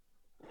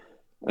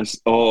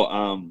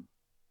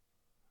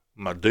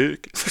 My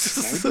duke.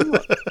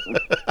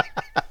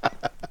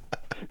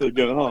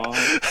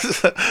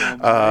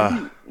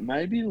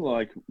 Maybe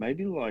like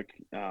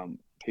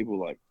people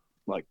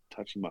like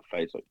touching my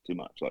face like too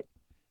much. Like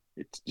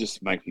it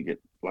just makes me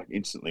get like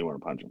instantly want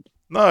to punch them.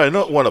 No,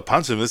 not want to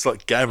punch him. It's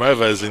like game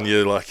over, as in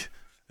you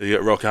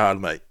get rock hard,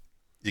 mate.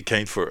 You're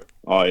keen for it.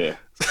 Oh yeah.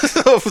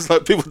 It was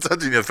like people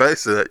touching your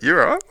face. So that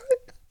you're alright,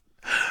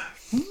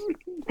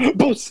 mate.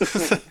 Boss.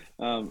 I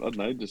don't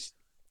know. Just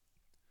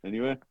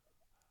anyway.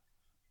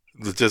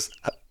 Just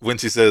when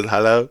she says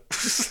hello,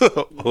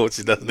 or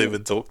she doesn't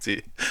even talk to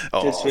you.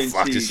 Oh,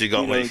 fuck, she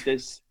got me.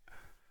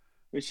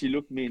 When she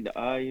looked me in the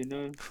eye,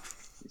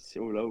 it's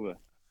all over.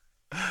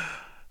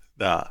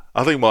 Nah,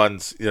 I think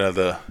mine's,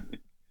 the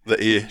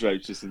ear.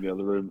 Drake's just in the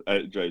other room.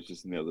 Drake's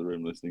just in the other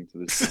room listening to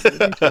this.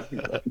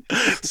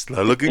 It's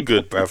not looking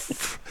good,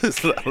 bruv.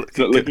 It's not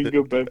looking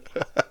good, bruv.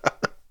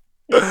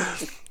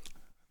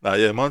 Nah,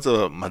 yeah, mine's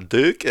my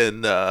duke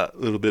and a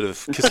little bit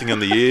of kissing on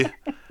the ear.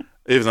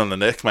 Even on the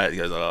neck, mate. He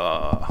goes,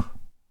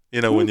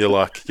 when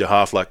you're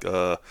half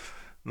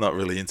not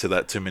really into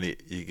that too many.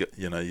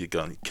 You're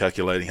going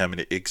calculating how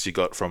many icks you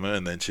got from her,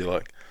 and then she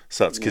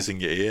starts kissing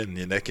your ear and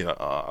your neck. You're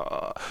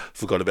like,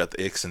 forgot about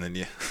the icks, and then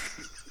you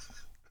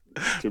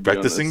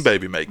practicing honest,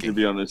 baby making. To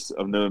be honest,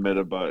 I've never met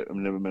a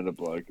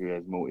bloke who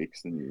has more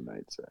icks than you,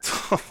 mate. So.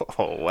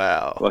 Oh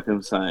wow! Like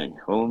I'm saying,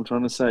 all I'm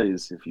trying to say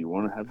is, if you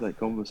want to have that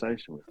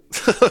conversation with me,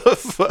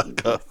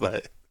 fuck off,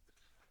 mate.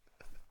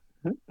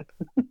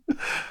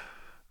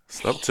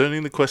 Stop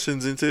turning the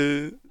questions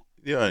into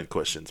your own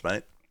questions,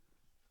 mate.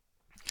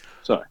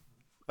 Sorry.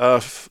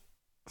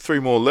 3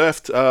 more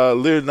left.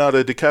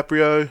 Leonardo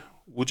DiCaprio.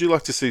 Would you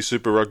like to see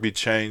Super Rugby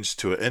change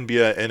to an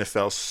NBA,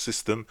 NFL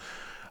system,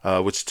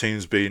 which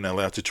teams being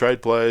allowed to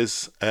trade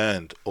players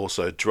and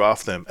also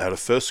draft them out of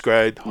first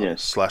grade / high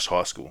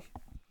school?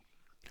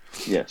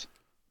 Yes.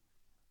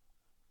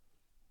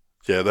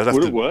 Yeah,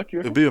 would it work?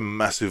 It'd be a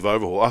massive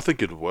overhaul. I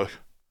think it'd work.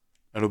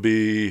 It'll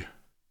be...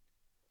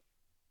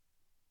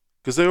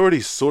 Because they already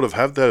sort of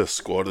have their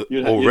squad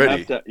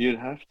already. You'd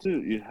have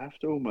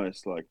to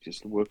almost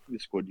just work with the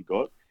squad you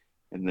got,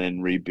 and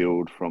then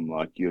rebuild from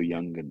your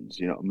young guns.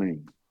 You know what I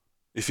mean?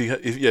 If you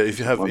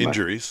have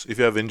injuries,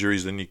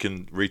 then you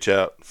can reach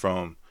out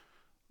from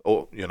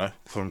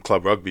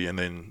club rugby, and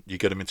then you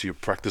get them into your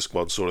practice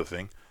squad sort of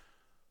thing.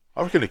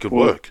 I reckon it could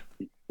work.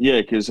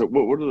 Yeah, because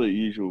what are the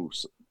usual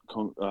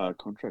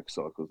contract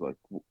cycles?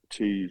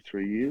 2-3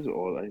 years,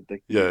 or they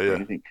can do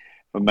anything.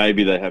 But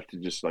maybe they have to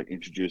just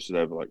introduce it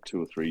over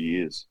 2 or 3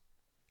 years,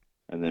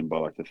 and then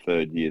by the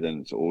third year,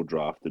 then it's all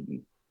drafted.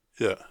 And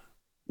you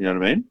know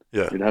what I mean?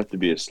 Yeah, it'd have to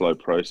be a slow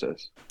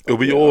process. It'll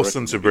be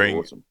awesome to bring.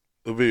 Awesome.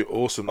 It'll be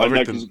awesome. I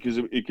reckon because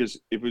if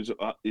it was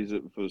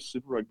for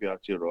Super Rugby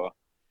Aotearoa,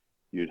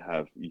 you'd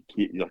have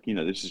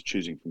this is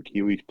choosing from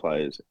Kiwi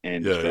players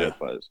and Australia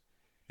players.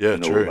 Yeah,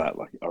 and true. All that,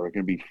 I reckon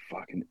it'd be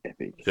fucking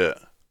epic. Yeah.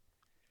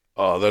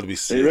 Oh, that'd be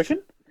sick. You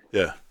reckon?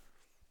 Yeah.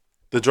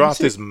 The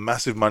draft is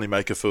massive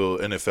moneymaker for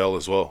NFL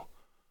as well.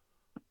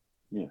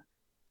 Yeah.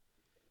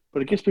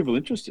 But it gets people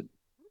interested.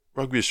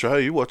 Rugby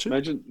Australia, you watch it?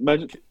 Imagine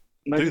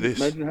do this.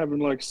 Imagine having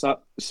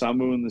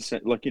Samu in the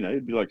set,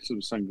 it'd be sort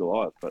of Sun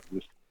Goliath, but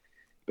with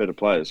better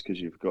players because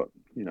you've got,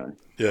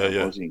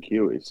 Aussie and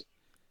Kiwis.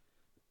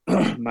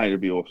 Mate, it'd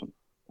be awesome.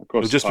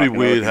 It'll just be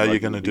weird how you're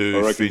going to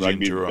do Fiji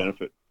and Jura.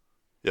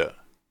 Yeah.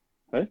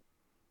 Hey?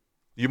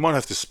 You might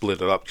have to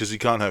split it up because you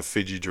can't have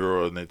Fiji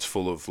Jura and it's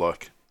full of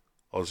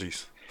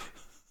Aussies.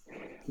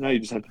 No, you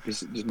just have to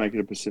just make it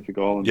a Pacific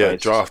Island. Yeah,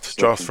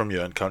 draft from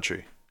your own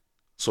country,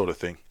 sort of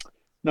thing.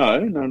 No,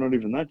 not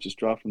even that. Just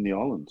draft from the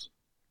islands.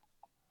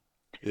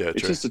 Yeah, it's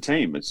true. Just a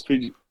team. It's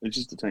Fiji. It's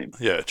just a team.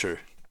 Yeah, true.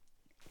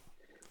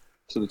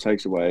 Sort of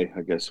takes away,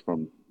 I guess,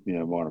 from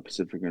minor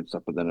Pacific and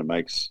stuff, but then it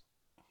makes,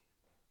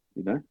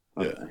 I don't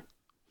know.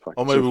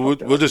 Or maybe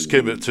we'll just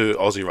keep it to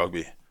Aussie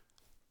rugby.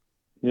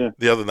 Yeah.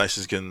 The other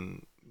nations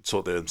can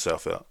sort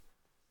themselves out.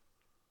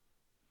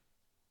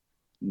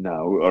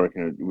 No, I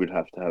reckon we'd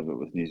have to have it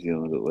with New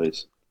Zealand at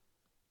least.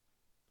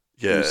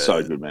 Yeah. It's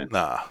so good, man.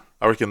 Nah,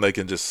 I reckon they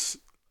can just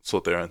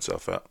sort their own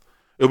self out.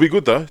 It'll be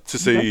good, though, to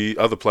see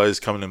other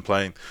players coming and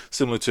playing,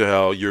 similar to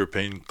how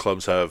European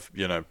clubs have,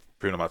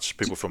 pretty much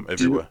people from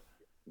everywhere.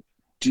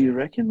 Do you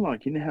reckon,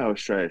 how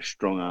Australia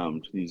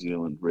strong-armed New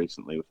Zealand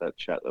recently with that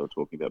chat they were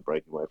talking about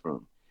breaking away from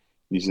them?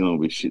 New Zealand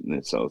will be shitting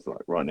themselves like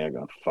right now,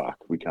 going fuck,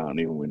 we can't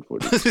even win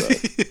footage. So.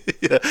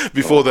 Yeah,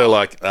 before they're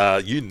like,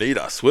 you need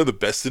us. We're the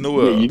best in the Yeah,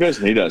 world. you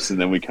guys need us,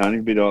 and then we can't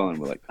even beat Ireland.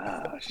 We're like,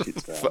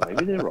 shit, so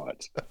maybe they're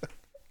right.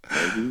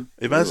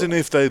 Imagine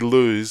if they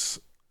lose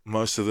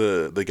most of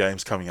the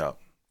games coming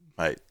up,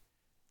 mate.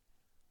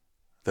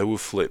 They will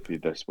flip. Be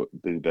the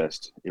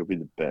best. It'll be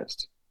the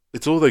best.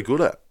 It's all they're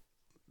good at.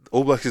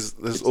 All Blacks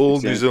is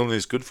all New Zealand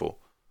is good for.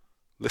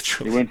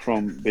 Literally. It went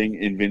from being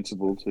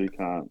invincible to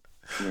can't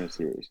win a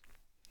series.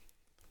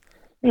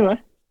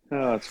 Anyway,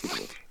 that's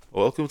good.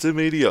 Welcome to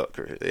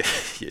mediocrity,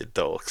 you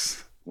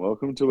dogs.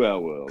 Welcome to our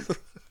world.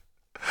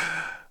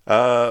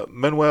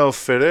 Manuel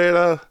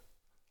Ferreira,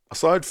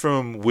 aside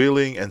from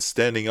wheeling and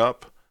standing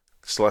up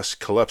 /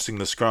 collapsing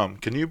the scrum,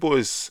 can you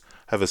boys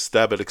have a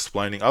stab at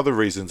explaining other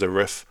reasons a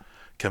ref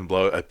can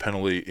blow a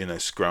penalty in a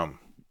scrum?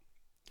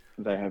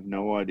 They have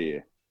no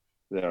idea.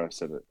 There, I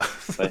said it.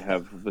 They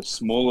have the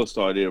smallest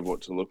idea of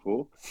what to look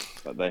for,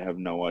 but they have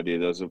no idea.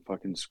 There was a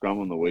fucking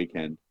scrum on the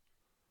weekend.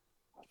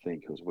 I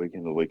think it was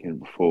the weekend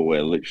before,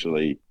 where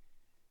literally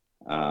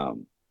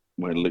the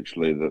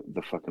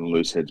fucking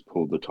loose heads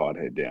pulled the tight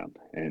head down,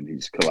 and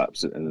he's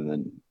collapsed it, and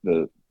then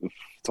the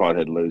tight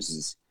head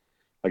loses.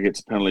 Like,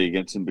 it's a penalty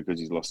against him because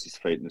he's lost his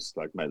feet, and it's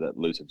like, mate, that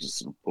loose head just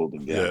sort of pulled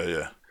him down.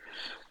 Yeah.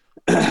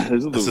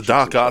 It's a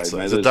dark art.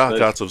 It's a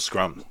dark art of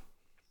scrum.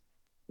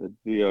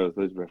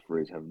 Those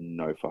referees have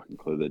no fucking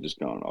clue. They're just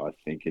going, I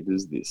think it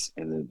is this,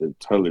 and then they're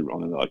totally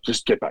wrong. And they're like,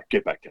 just get back,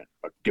 Dan,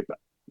 get back.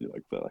 They're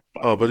like,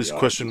 but his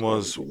question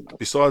was,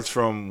 besides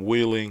from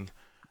wheeling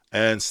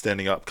and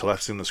standing up,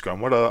 collapsing the scrum,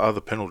 what are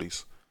other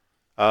penalties?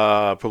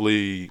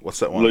 Probably, what's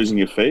that one? Losing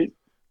your feet,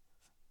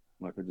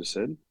 like I just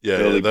said.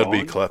 Yeah, that'd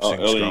be collapsing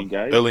early scrum.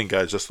 Engage. Early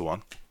engage, that's the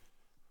one.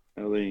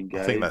 Early engage.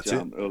 I think that's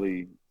it.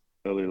 Early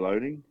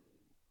loading.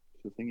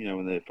 The thing,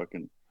 when they're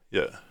fucking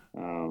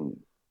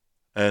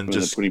and when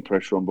just they're putting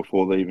pressure on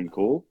before they even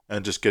call,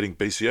 and just getting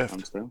BCF.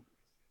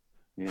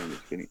 Yeah,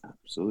 just getting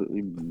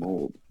absolutely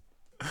mauled.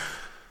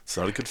 It's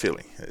not a good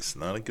feeling. It's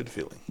not a good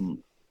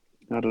feeling.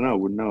 I don't know. I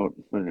wouldn't know it.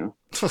 Anyhow.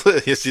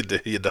 Yes, you do,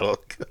 you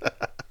dog.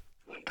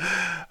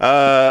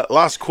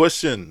 Last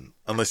question,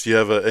 unless you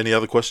have any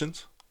other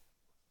questions.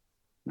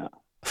 No.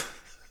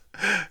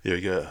 Here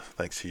we go.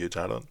 Thanks to you,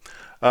 Jadon.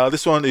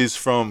 This one is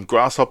from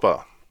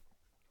Grasshopper.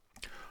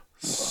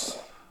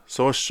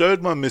 So I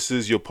showed my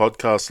missus your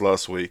podcast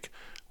last week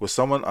where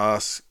someone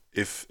asked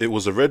if it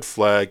was a red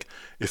flag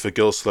if a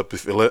girl slept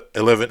with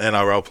 11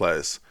 NRL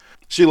players.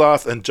 She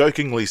laughed and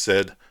jokingly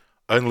said,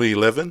 "Only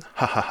 11?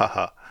 Ha ha ha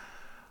ha."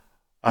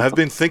 I have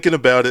been thinking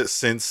about it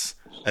since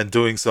and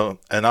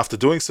after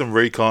doing some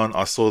recon,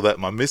 I saw that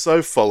my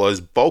misso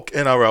follows bulk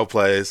NRL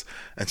players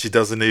and she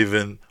doesn't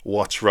even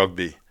watch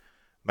rugby.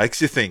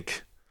 Makes you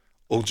think.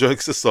 All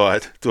jokes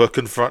aside, do I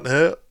confront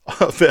her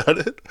about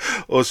it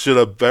or should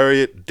I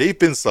bury it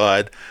deep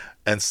inside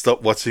and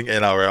stop watching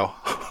NRL?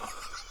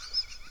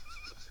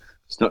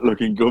 It's not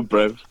looking good,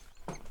 Bruv.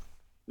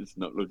 It's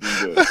not looking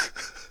good.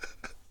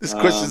 This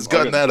question's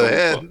gotten out of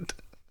hand.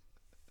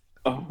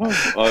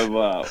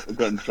 I've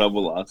got in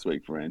trouble last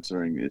week for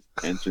answering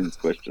this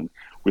question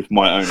with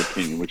my own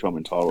opinion, which I'm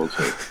entitled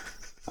to.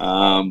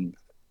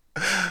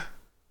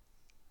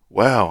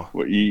 Wow.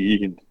 Well, you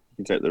can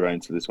take the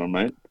reins for this one,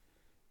 mate.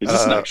 Is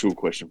this an actual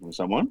question from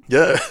someone?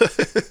 Yeah.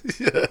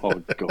 Yeah.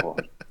 Oh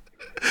God.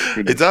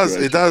 It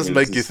does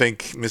make you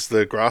think,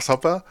 Mr.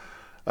 Grasshopper.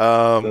 It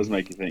does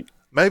make you think.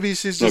 Maybe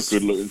she's just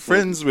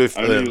friends with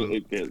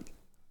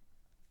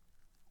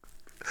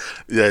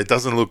Yeah, it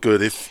doesn't look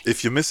good.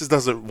 If your missus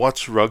doesn't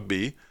watch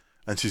rugby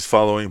and she's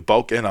following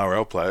bulk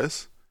NRL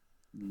players,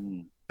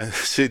 and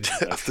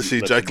after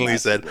she jokingly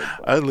said,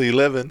 "Only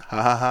 11,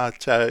 ha ha ha,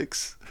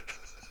 jokes."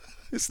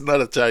 It's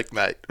not a joke,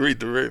 mate. Read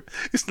the room.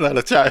 It's not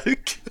a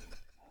joke.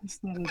 It's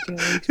not a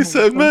joke. It's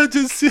an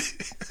emergency.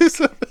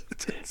 It's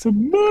a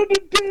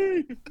murder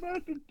day.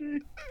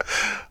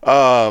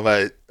 Oh,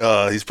 mate.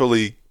 He's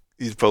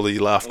probably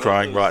laugh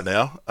crying right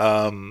now.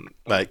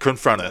 Mate,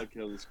 confront it. I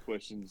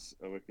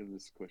reckon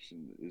this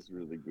question is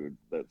really good.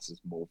 That's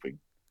just morphing.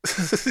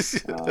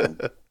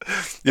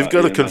 You've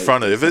got to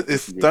confront it.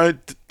 If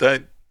don't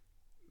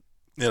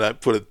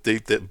put it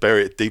deep,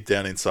 bury it deep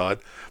down inside.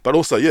 But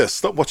also,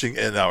 stop watching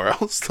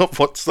NRL.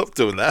 Stop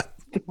doing that.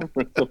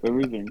 Stop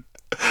everything.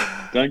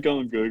 Don't go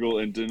on Google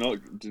and do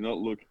not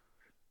look.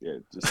 Yeah,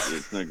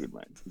 it's no good,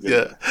 mate.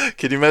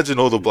 Can you imagine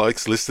all the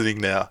blokes listening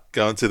now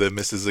going to their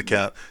missus'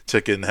 account,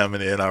 checking how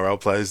many NRL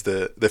players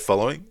they're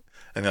following,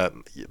 and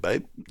go, yeah,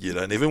 babe, you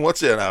don't even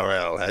watch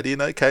NRL. How do you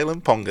know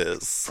Kalen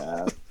Pongers?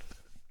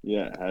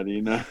 How do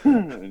you know?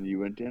 And you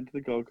went down to the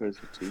Gold Coast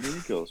for too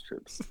many girls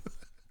trips.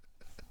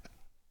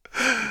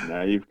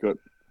 Now you've got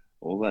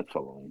all that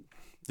following.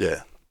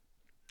 Yeah.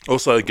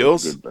 Also,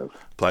 girls,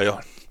 play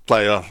on,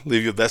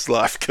 live your best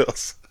life,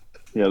 girls.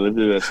 Yeah, live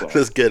your best life.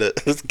 Let's get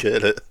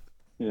it.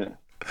 Yeah.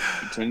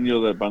 Pretend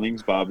you're the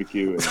Bunnings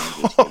barbecue and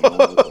just getting all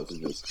the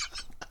sausages.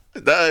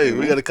 No,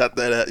 we got to cut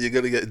that out. You're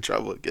going to get in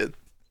trouble again.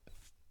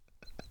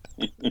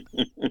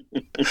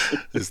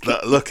 It's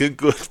not looking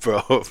good,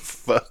 bro.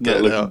 Fuck,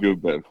 not looking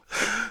good, bro.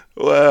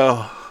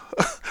 Wow.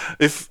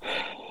 if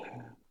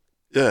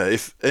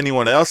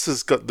anyone else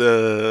has got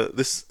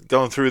this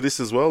going through this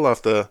as well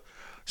after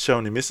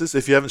showing your missus,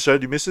 if you haven't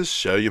showed your missus,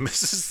 show your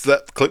missus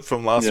that clip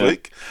from last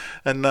week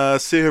and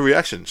see her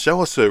reaction.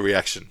 Show us her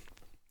reaction.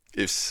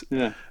 If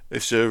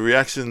her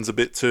reaction's a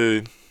bit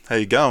too, how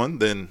you going,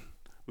 then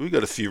we've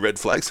got a few red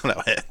flags on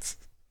our hands.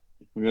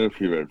 We've got a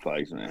few red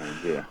flags on our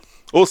hands, yeah.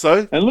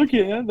 Also, and look,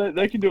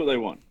 they can do what they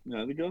want.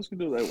 The girls can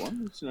do what they want.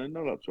 It's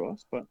not up to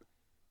us, but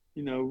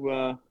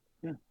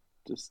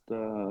just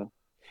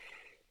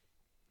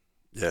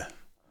yeah.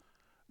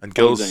 And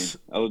girls,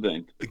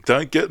 Aladdin.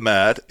 Don't get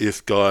mad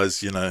if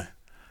guys,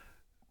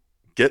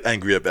 get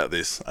angry about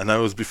this. I know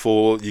it was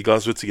before you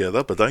guys were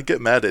together, but don't get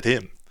mad at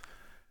him.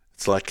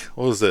 It's like,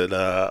 what was it?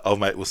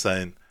 Old mate was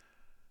saying,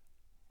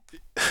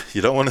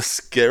 you don't want to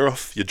scare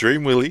off your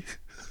dream Willie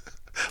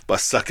by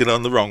sucking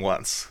on the wrong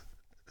ones.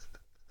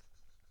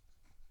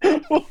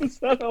 What was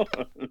that on?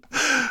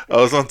 I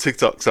was on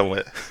TikTok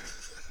somewhere.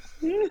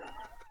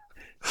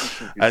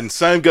 And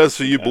same goes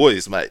for you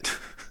boys, mate.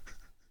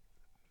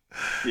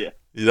 Yeah.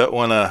 You don't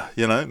want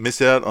to,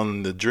 miss out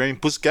on the dream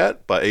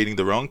pussycat by eating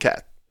the wrong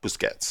cat.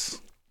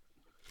 Pussycats.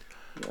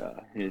 Yeah,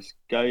 he's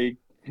gay.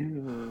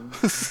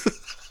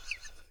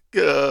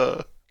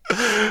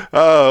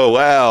 Oh,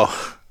 wow.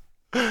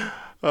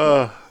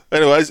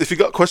 Anyways, if you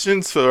got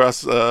questions for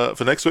us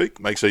for next week,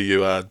 make sure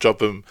you drop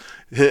them.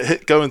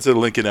 Go into the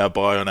link in our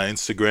bio on our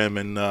Instagram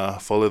and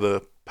follow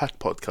the Pack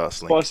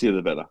Podcast link. Spicier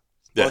the better.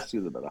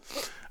 Spicier the better.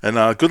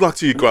 And good luck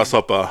to you,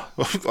 Grasshopper.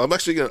 I'm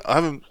actually I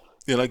haven't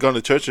gone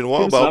to church in a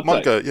while, but I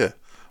might go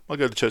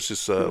to church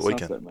this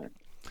weekend. Update,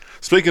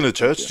 Speaking of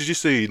church, did you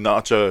see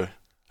Nacho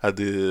had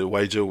the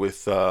wager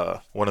with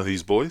one of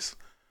his boys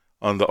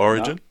on the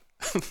Origin?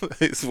 No.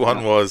 His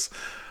one was,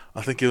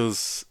 I think it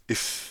was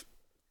if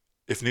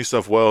New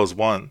South Wales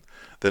won,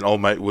 then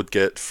old mate would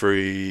get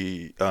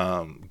free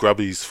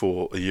grubbies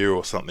for a year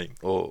or something,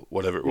 or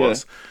whatever it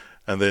was.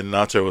 And then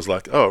Nacho was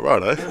like, oh,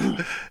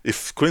 righto.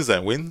 If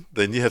Queensland win,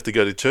 then you have to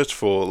go to church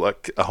for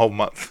like a whole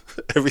month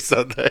every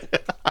Sunday.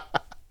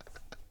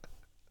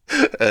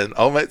 And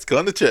old mate's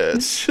gone to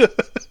church.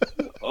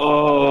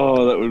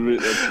 Oh, that's really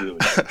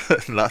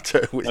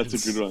Nacho wins.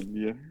 That's a good one,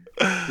 yeah.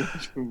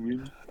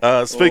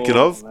 Speaking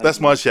of, that's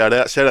my shout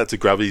out. Shout out to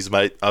Grubbies,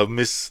 mate.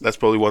 That's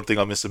probably one thing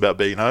I miss about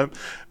being home.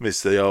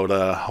 Miss the old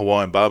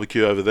Hawaiian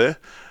barbecue over there.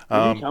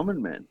 When you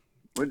coming, man?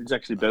 It's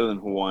actually better than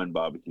Hawaiian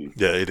barbecue.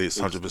 Yeah, it is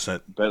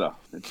 100% better.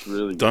 It's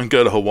really don't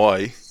go to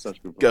Hawaii.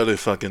 Such good. Go to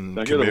fucking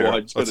Camira.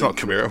 It's not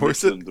Camira. Where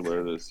is it?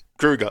 Where it is.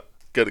 Kruger.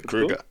 Go to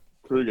Kruger.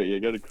 Kruger, yeah,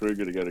 go to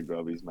Kruger to go to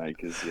Grubbies, mate,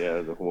 because,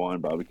 the Hawaiian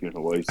barbecue in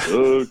Hawaii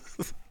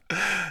sucks.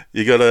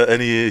 You got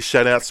any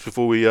shout-outs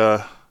before we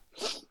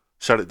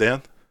shut it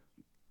down?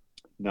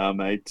 No,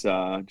 mate,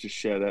 just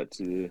shout out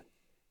to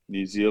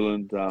New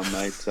Zealand,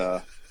 mate,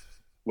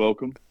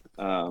 welcome.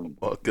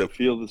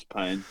 Feel this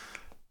pain,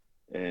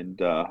 and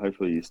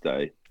hopefully you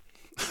stay.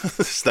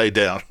 Stay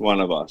down.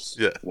 One of us.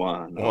 Yeah.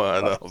 One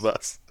of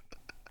us.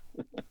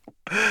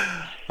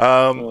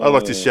 I'd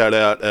like to shout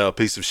out our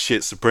piece of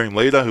shit Supreme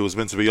Leader who was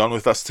meant to be on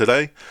with us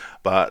today,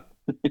 but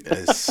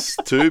is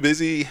too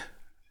busy.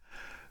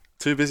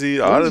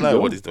 I don't know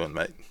what he's doing,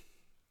 mate.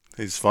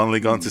 He's finally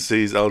gone to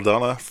see his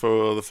Aldana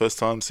for the first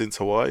time since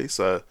Hawaii.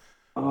 So,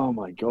 oh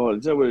my God,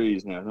 is that where he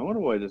is now? I wonder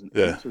why he doesn't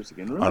answer us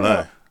again. Remember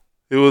I know.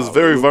 He was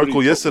very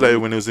vocal yesterday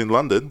when he was in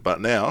London,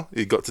 but now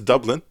he got to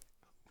Dublin.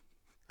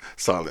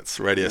 Silence,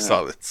 radio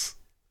silence.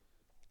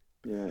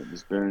 Yeah,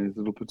 just burying his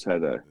little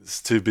potato.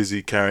 He's too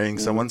busy carrying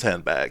someone's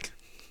handbag.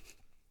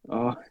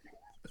 Oh.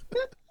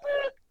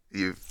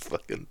 You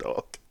fucking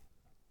dog.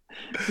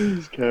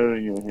 He's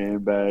carrying a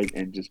handbag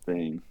and just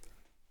being,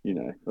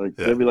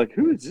 they'll be like,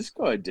 who is this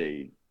guy,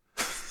 D?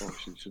 Oh, I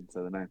shouldn't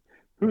say the name.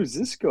 Who is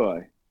this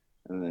guy?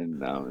 And then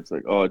it's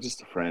like, oh,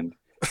 just a friend.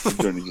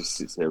 And Johnny just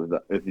sits there with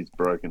his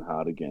broken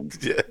heart again.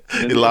 Yeah,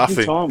 he's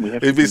laughing.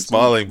 He'd be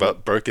smiling,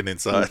 but broken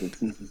inside.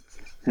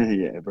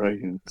 Yeah,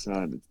 broken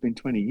inside. It's been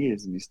 20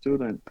 years and you still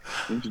don't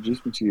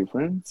introduce me to your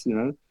friends,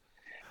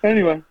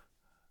 Anyway,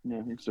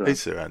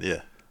 he's around,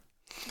 yeah.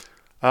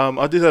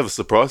 I did have a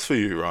surprise for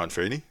you, Ryan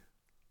Freeney.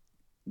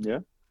 Yeah?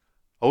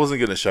 I wasn't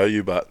going to show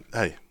you, but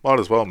hey, might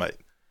as well, mate.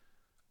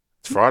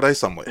 It's Friday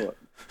somewhere.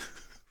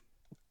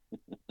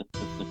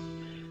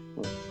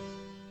 What?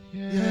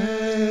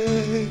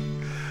 Yay.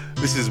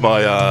 This is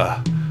my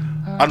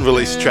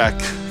unreleased track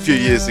a few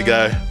years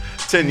ago.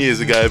 10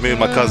 years ago, me and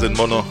my cousin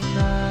Mono.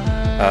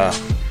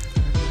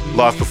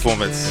 Live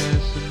performance.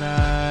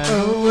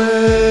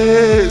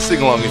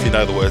 Sing along if you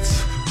know the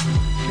words.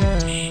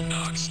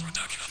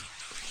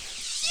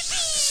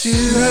 She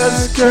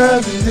loves girl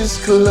in this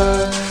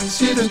color.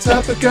 She the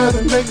type of girl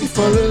that make me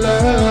fall in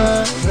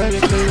love.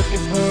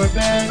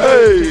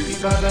 Hey!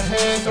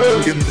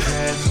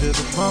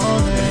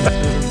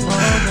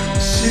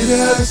 She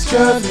loves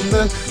girl in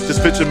the.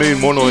 Just picture me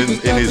and Mono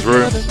in his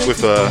room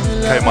with a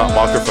Kmart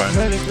microphone.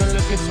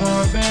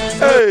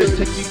 Hey!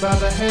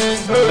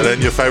 And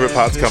then your favorite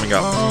part's coming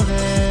up.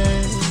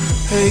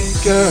 Hey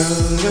girl,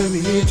 let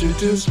me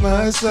introduce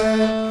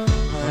myself.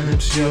 My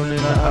name's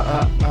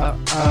Yolanda.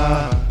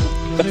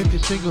 make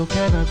it single,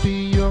 can I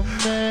be your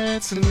man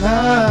tonight.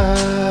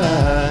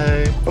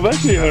 I've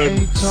actually heard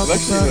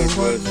worse songs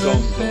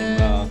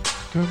on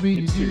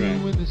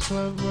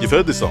Instagram. You've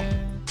heard this song?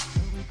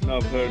 No,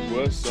 I've heard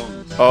worse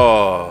songs.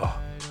 Oh.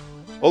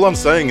 All I'm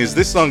saying is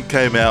this song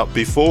came out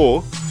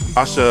before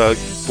Usher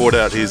brought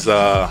out his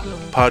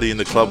Party in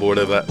the Club or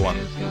whatever that one.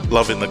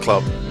 Love in the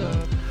Club.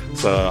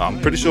 So I'm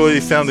pretty sure he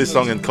found this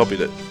song and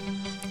copied it.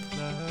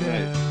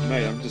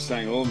 Mate, I'm just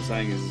saying, all I'm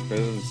saying is it's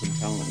better than some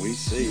talent we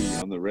see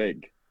on the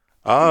reg.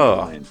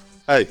 Oh.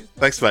 Hey,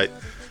 thanks, mate.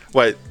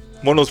 Wait,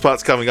 Monel's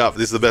part's coming up.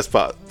 This is the best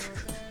part.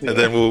 And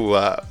then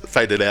we'll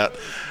fade it out.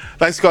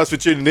 Thanks, guys, for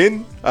tuning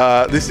in.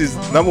 This is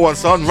number one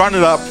song. Run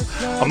it up.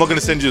 I'm not going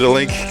to send you the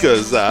link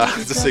because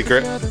it's a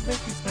secret.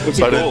 What's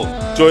it called?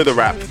 Enjoy the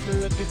rap.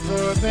 What's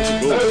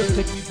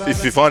it called?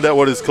 If you find out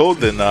what it's called,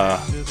 then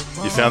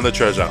you found the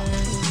treasure.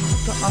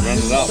 Run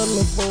it up.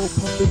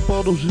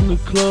 Bottles in the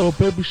club,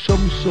 baby, show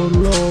me some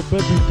love,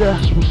 baby,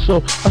 that's what's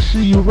up. I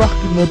see you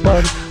rocking the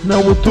body,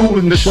 now we're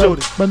doing the show.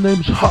 My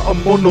name's Hot,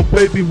 I'm on no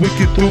baby, we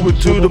can do it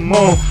to the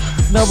moon.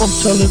 Now I'm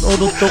telling all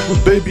the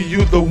thuggers, baby,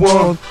 you the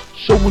one.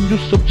 Showing you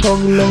some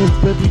tongue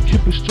love, baby,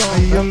 keep it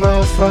strong. I'm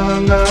out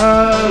fine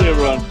now. See you,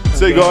 everyone.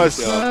 See you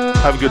guys.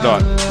 Have a good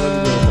night.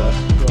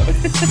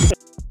 Bye.